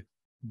conspiracy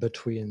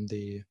between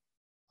the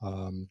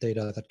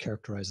data that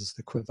characterizes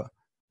the quiver.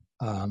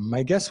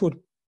 My guess would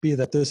be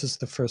that this is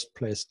the first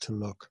place to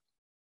look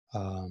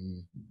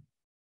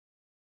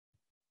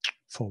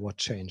for what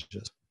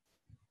changes.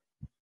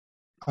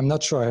 I'm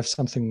not sure I have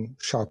something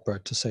sharper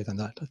to say than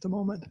that at the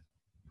moment.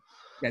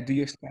 Yeah, do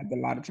you expect the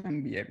large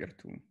n behavior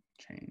to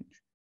change?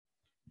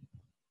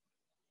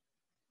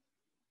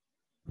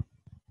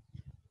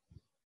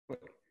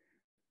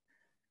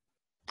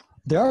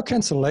 There are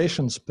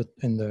cancellations but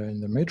in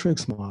the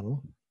matrix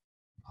model.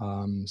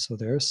 So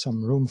there's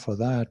some room for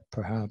that,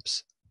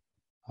 perhaps.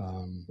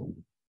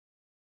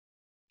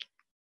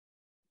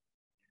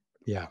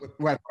 Yeah.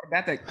 Well, for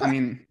that, I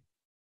mean,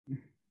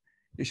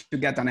 you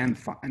should get an n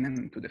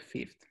to the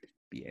fifth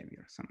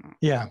behavior somehow.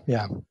 Yeah,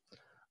 yeah.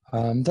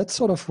 That's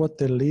sort of what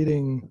the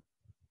leading.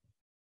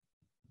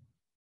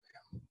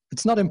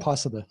 It's not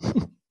impossible.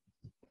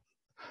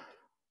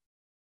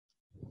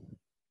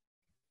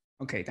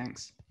 Okay,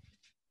 thanks.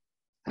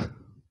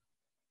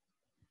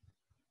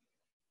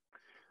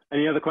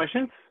 Any other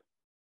questions?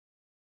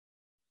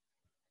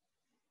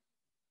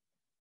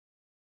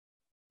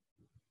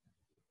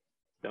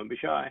 Don't be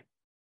shy.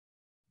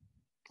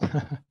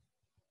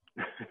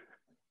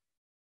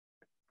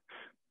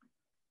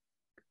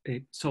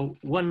 So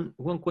one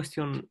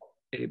question,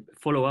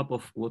 follow-up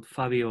of what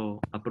Fabio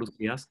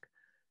Abruzzi asked,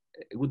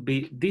 would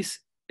be these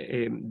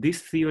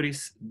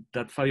theories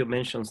that Fabio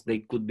mentions, they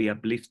could be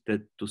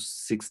uplifted to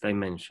 6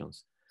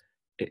 dimensions.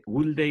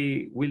 Will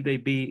they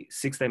be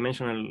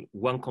 6-dimensional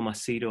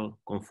 1,0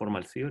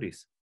 conformal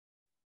theories?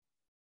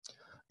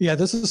 Yeah,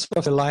 this is sort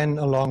of the line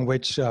along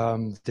which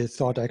the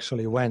thought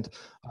actually went.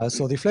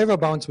 So the flavor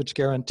bounds which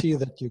guarantee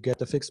that you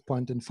get a fixed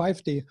point in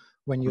 5D,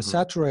 when you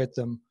saturate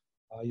them,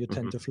 you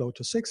tend to flow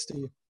to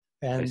 6D.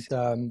 And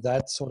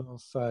that sort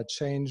of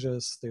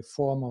changes the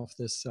form of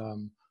this,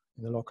 in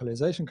the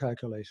localization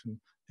calculation,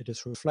 it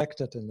is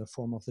reflected in the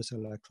form of this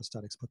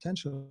electrostatics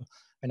potential.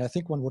 And I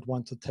think one would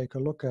want to take a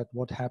look at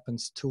what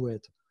happens to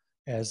it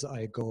as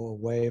I go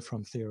away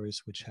from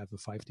theories which have a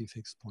 5D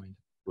fixed point.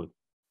 Good.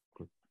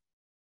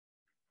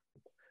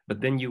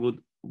 But then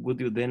would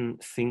you then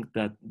think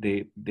that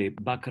the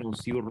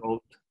backgrounds you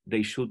wrote,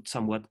 they should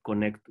somewhat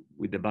connect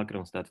with the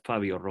backgrounds that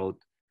Fabio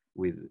wrote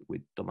with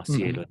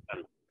Tomasiello?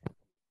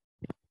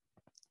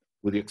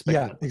 Would you expect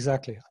Yeah, that?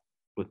 exactly.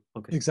 Good.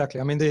 Okay. Exactly.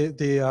 I mean,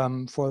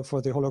 for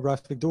the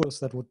holographic duals,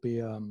 that would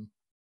be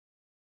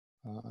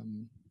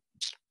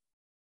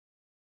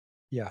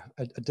yeah,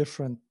 a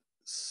different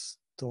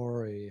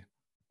story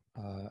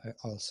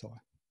also.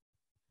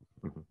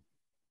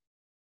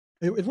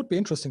 It would be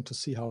interesting to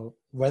see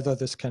whether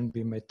this can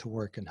be made to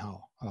work and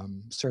how.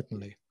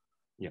 Certainly.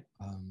 Yeah.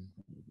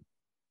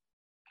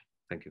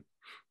 Thank you.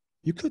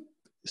 You could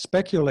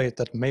speculate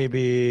that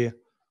maybe.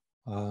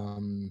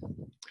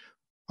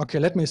 Okay,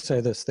 let me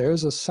say this.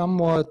 There's a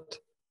somewhat.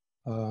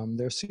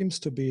 There seems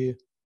to be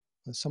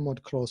a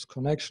somewhat close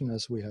connection,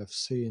 as we have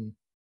seen,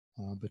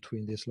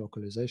 between these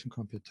localization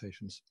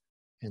computations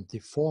and the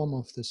form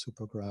of the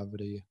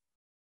supergravity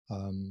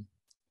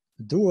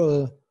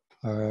dual.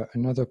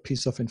 Another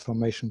piece of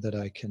information that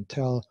I can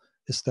tell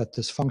is that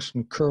this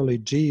function curly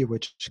G,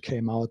 which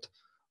came out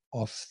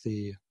of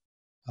the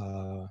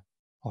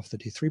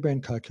D3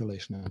 brane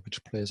calculation, and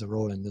which plays a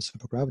role in the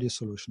supergravity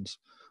solutions,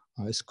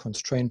 is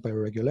constrained by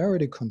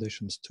regularity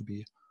conditions to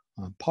be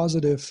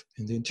positive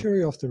in the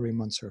interior of the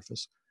Riemann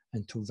surface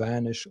and to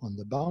vanish on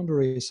the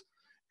boundaries.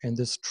 And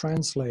this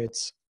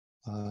translates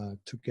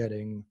to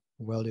getting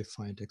a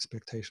well-defined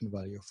expectation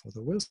value for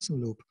the Wilson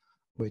loop,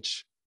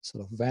 which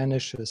sort of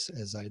vanishes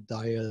as I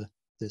dial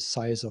the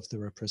size of the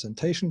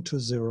representation to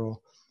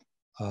 0.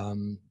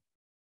 And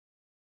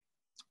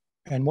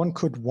one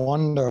could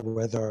wonder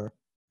whether,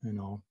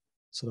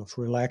 sort of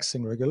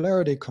relaxing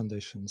regularity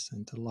conditions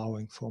and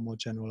allowing for a more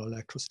general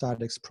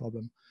electrostatics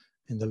problem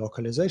in the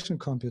localization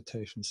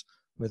computations,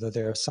 whether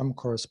there is some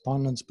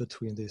correspondence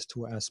between these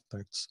two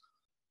aspects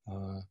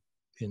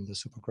in the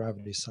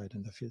supergravity side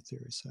and the field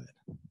theory side.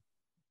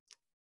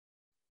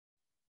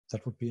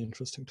 That would be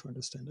interesting to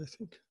understand, I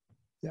think.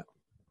 Yeah.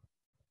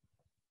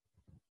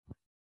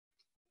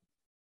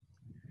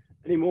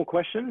 Any more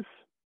questions?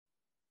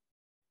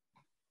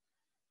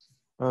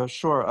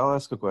 Sure, I'll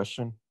ask a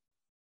question.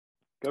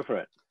 Go for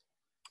it.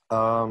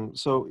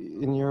 So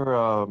in your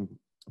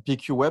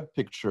PQ web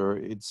picture,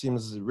 it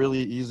seems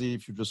really easy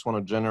if you just want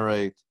to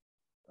generate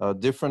a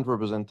different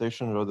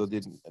representation rather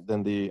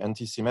than the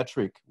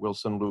antisymmetric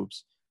Wilson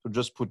loops, to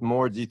just put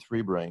more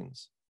D3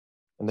 branes.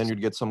 And then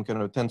you'd get some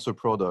kind of tensor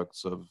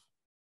products of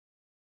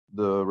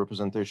the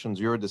representations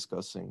you're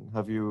discussing.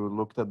 Have you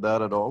looked at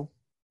that at all?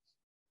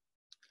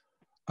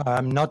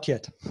 Not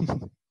yet.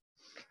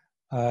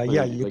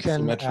 Yeah, you like can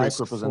symmetric ask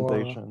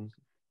representations.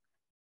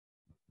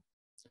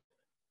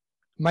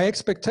 My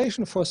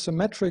expectation for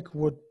symmetric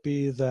would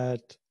be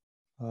that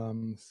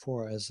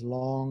for as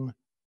long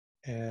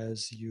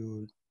as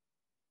you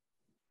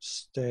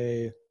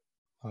stay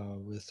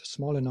with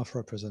small enough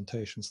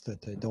representations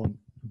that they don't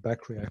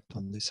backreact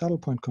on the saddle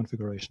point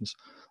configurations,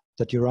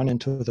 that you run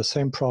into the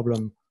same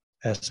problem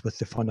as with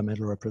the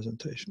fundamental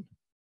representation.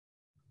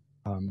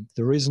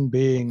 The reason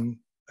being,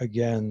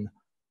 again,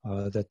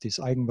 that these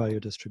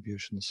eigenvalue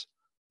distributions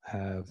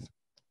have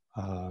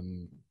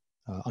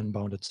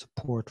unbounded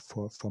support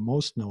for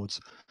most nodes.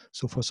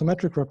 So for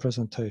symmetric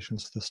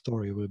representations, the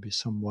story will be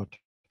somewhat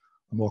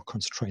more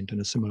constrained in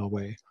a similar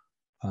way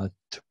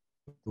to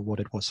what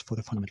it was for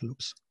the fundamental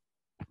loops.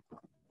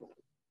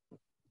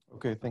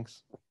 Okay,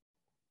 thanks.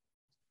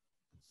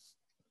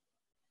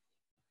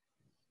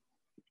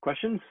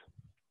 Questions?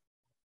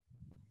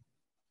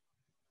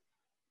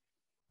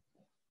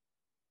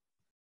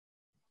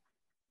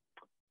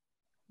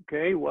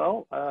 Okay,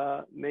 well,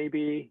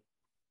 maybe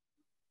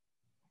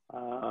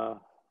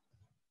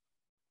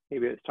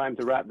it's time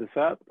to wrap this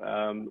up.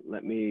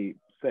 Let me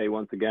say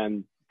once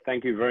again,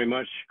 thank you very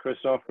much,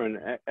 Christoph, for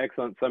an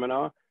excellent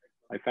seminar.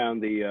 I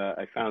found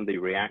the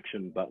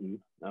reaction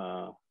button,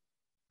 so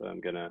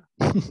I'm gonna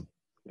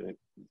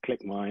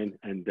click mine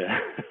and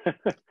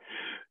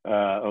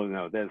oh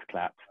no, there's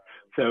claps.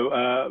 So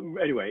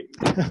anyway,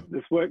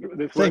 this worked.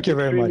 Thank you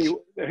very much.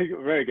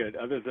 Very good.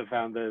 Others have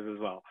found those as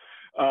well.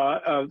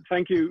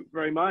 Thank you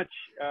very much.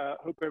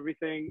 Hope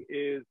everything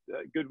is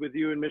good with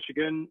you in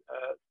Michigan.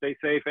 Stay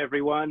safe,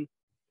 everyone.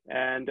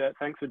 And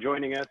thanks for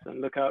joining us, and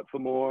look out for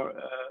more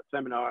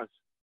seminars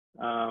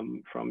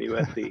from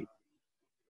USC.